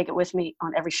 and I take it with me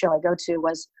on every show I go to,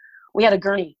 was we had a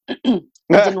gurney. Didn't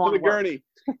want to work. Gurney.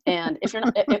 And if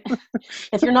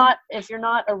you're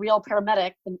not a real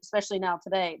paramedic, and especially now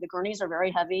today, the gurneys are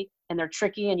very heavy and they're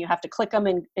tricky, and you have to click them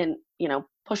and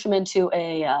push them into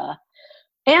a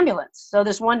ambulance. So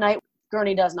this one night,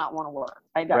 gurney does not want to work.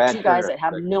 I got 2 guys that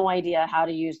have no idea how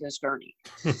to use this gurney.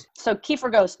 So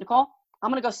Kiefer goes, "Nicole, I'm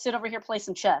going to go sit over here, play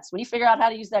some chess. When you figure out how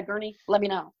to use that gurney, let me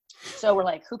know." So we're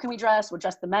like, who can we dress? We'll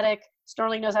dress the medic.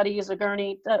 Sterling knows how to use a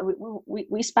gurney.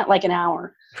 We spent like an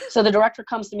hour. So the director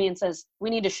comes to me and says, "We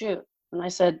need to shoot." And I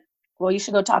said, "Well, you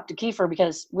should go talk to Kiefer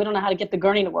because we don't know how to get the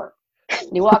gurney to work."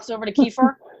 And he walks over to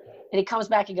Kiefer and he comes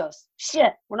back and goes,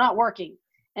 "Shit, we're not working."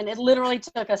 And it literally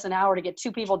took us an hour to get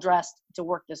 2 people dressed to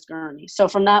work this gurney. So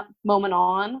from that moment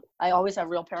on, I always have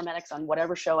real paramedics on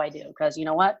whatever show I do, because you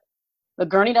know what? The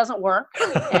gurney doesn't work.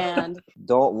 And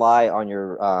don't lie on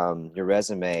your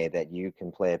resume that you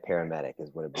can play a paramedic is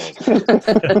what it boils down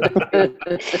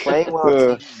to. Playing one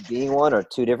and being one are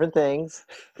 2 different things.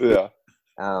 Yeah.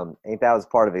 Ain't that was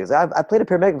part of it. Because I played a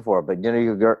paramedic before, but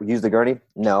you use the gurney?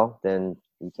 No, then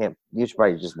you can't. You should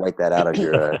probably just wipe that out of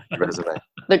your resume.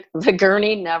 The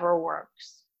gurney never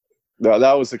works. No,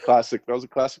 that was a classic. That was a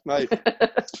classic night.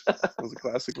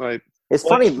 It's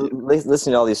funny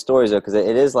listening to all these stories, though, because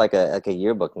it is like a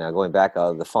yearbook now. Going back,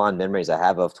 the fond memories I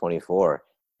have of 24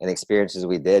 and experiences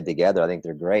we did together. I think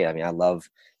they're great. I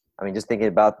mean, just thinking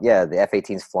about the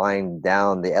F-18s flying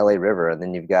down the LA River, and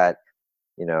then you've got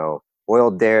oil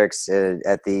derricks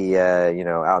at the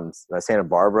out in Santa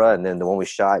Barbara, and then the one we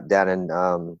shot down in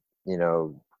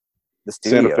the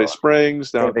studio, Santa Fe Springs,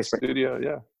 down at the studio,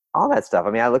 yeah. All that stuff.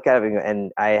 I mean, I look at it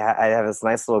and I have this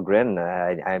nice little grin.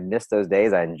 I miss those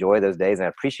days. I enjoy those days, and I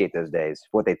appreciate those days.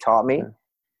 What they taught me,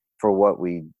 for what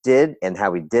we did and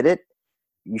how we did it.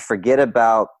 You forget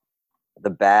about the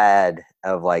bad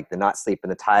of like the not sleeping,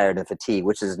 the tired, and fatigue,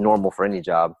 which is normal for any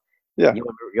job. Yeah. You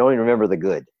only remember the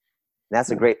good. And that's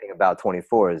the great thing about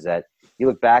 24 is that you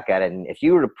look back at it, and if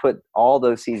you were to put all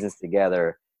those seasons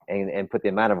together and put the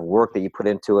amount of work that you put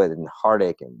into it and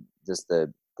heartache and just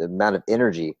the amount of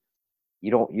energy, you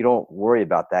don't worry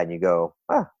about that, and you go,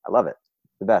 I love it.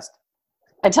 The best.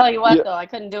 I tell you what, though, I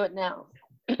couldn't do it now.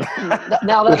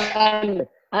 Now that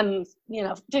I'm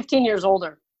 15 years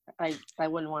older, I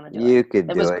wouldn't want to do it. You could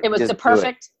do it. It was Just the do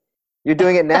perfect. You're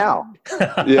doing it now.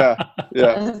 Yeah.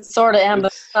 Sort of am,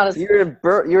 but not as.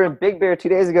 You're in Big Bear 2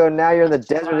 days ago, and now you're in the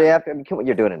desert day after. I mean, come on,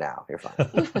 you're doing it now. You're fine.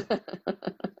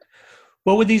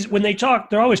 Well, when they talk,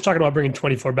 they're always talking about bringing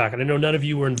 24 back. And I know none of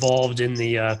you were involved in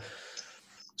the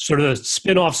sort of the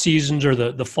spin-off seasons or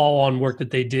the follow-on work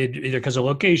that they did, either because of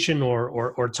location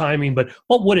or timing. But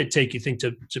what would it take, you think,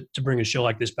 to bring a show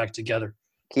like this back together?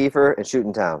 Kiefer and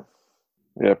Shooting Town.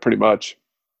 Yeah, pretty much.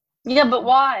 Yeah, but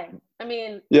why? I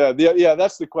mean. Yeah.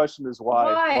 That's the question: is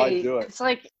why? Why do it? It's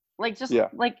like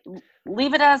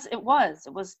leave it as it was.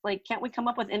 It was like, can't we come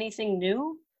up with anything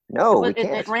new? No,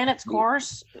 it ran its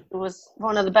course. It was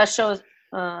one of the best shows.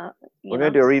 We're gonna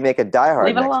do a remake of Die Hard.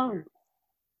 Leave it alone.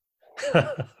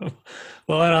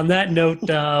 Well, and on that note,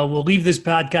 we'll leave this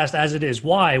podcast as it is.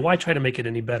 Why try to make it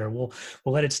any better? We'll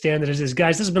let it stand as it is.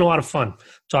 Guys, this has been a lot of fun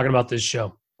talking about this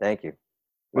show. Thank you.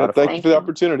 Thank you for the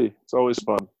opportunity. It's always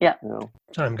fun. Yeah.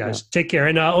 Time, guys. Take care.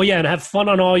 And and have fun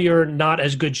on all your not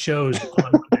as good shows. This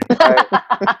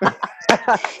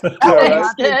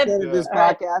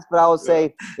podcast, but I would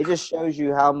say it just shows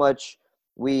you how much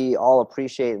we all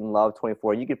appreciate and love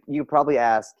 24. You could probably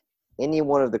ask any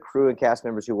one of the crew and cast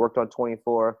members who worked on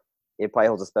 24. It probably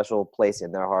holds a special place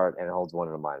in their heart, and it holds one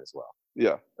in mine as well.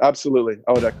 Yeah, absolutely.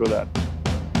 I would echo that.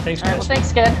 Thanks, guys. Well, thanks,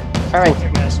 Skid. All right,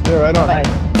 guys. Yeah, right on. Bye.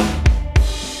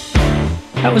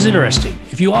 That was interesting.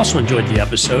 If you also enjoyed the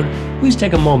episode, please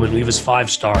take a moment and leave us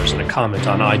 5 stars and a comment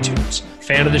on iTunes.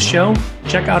 Fan of the show?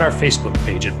 Check out our Facebook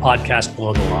page at Podcast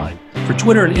Below the Line. For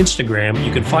Twitter and Instagram,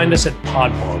 you can find us at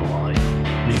Pod Below the Line.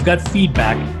 And if you've got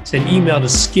feedback, send email to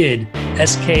skid,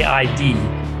 S-K-I-D,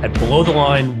 at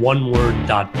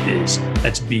belowtheline1word.biz.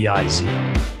 That's B-I-Z.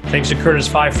 Thanks to Curtis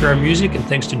Five for our music, and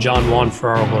thanks to John Wan for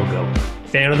our logo.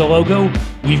 Fan of the logo?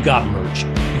 We've got merch.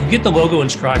 You can get the logo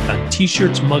inscribed on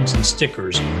t-shirts, mugs, and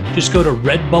stickers. Just go to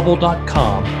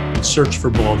redbubble.com and search for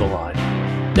Below the Line.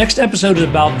 Next episode is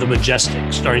about The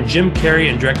Majestic, starring Jim Carrey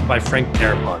and directed by Frank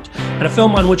Darabont, and a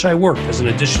film on which I worked as an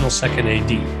additional second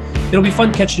AD. It'll be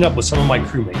fun catching up with some of my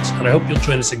crewmates, and I hope you'll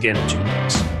join us again in 2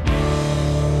 weeks.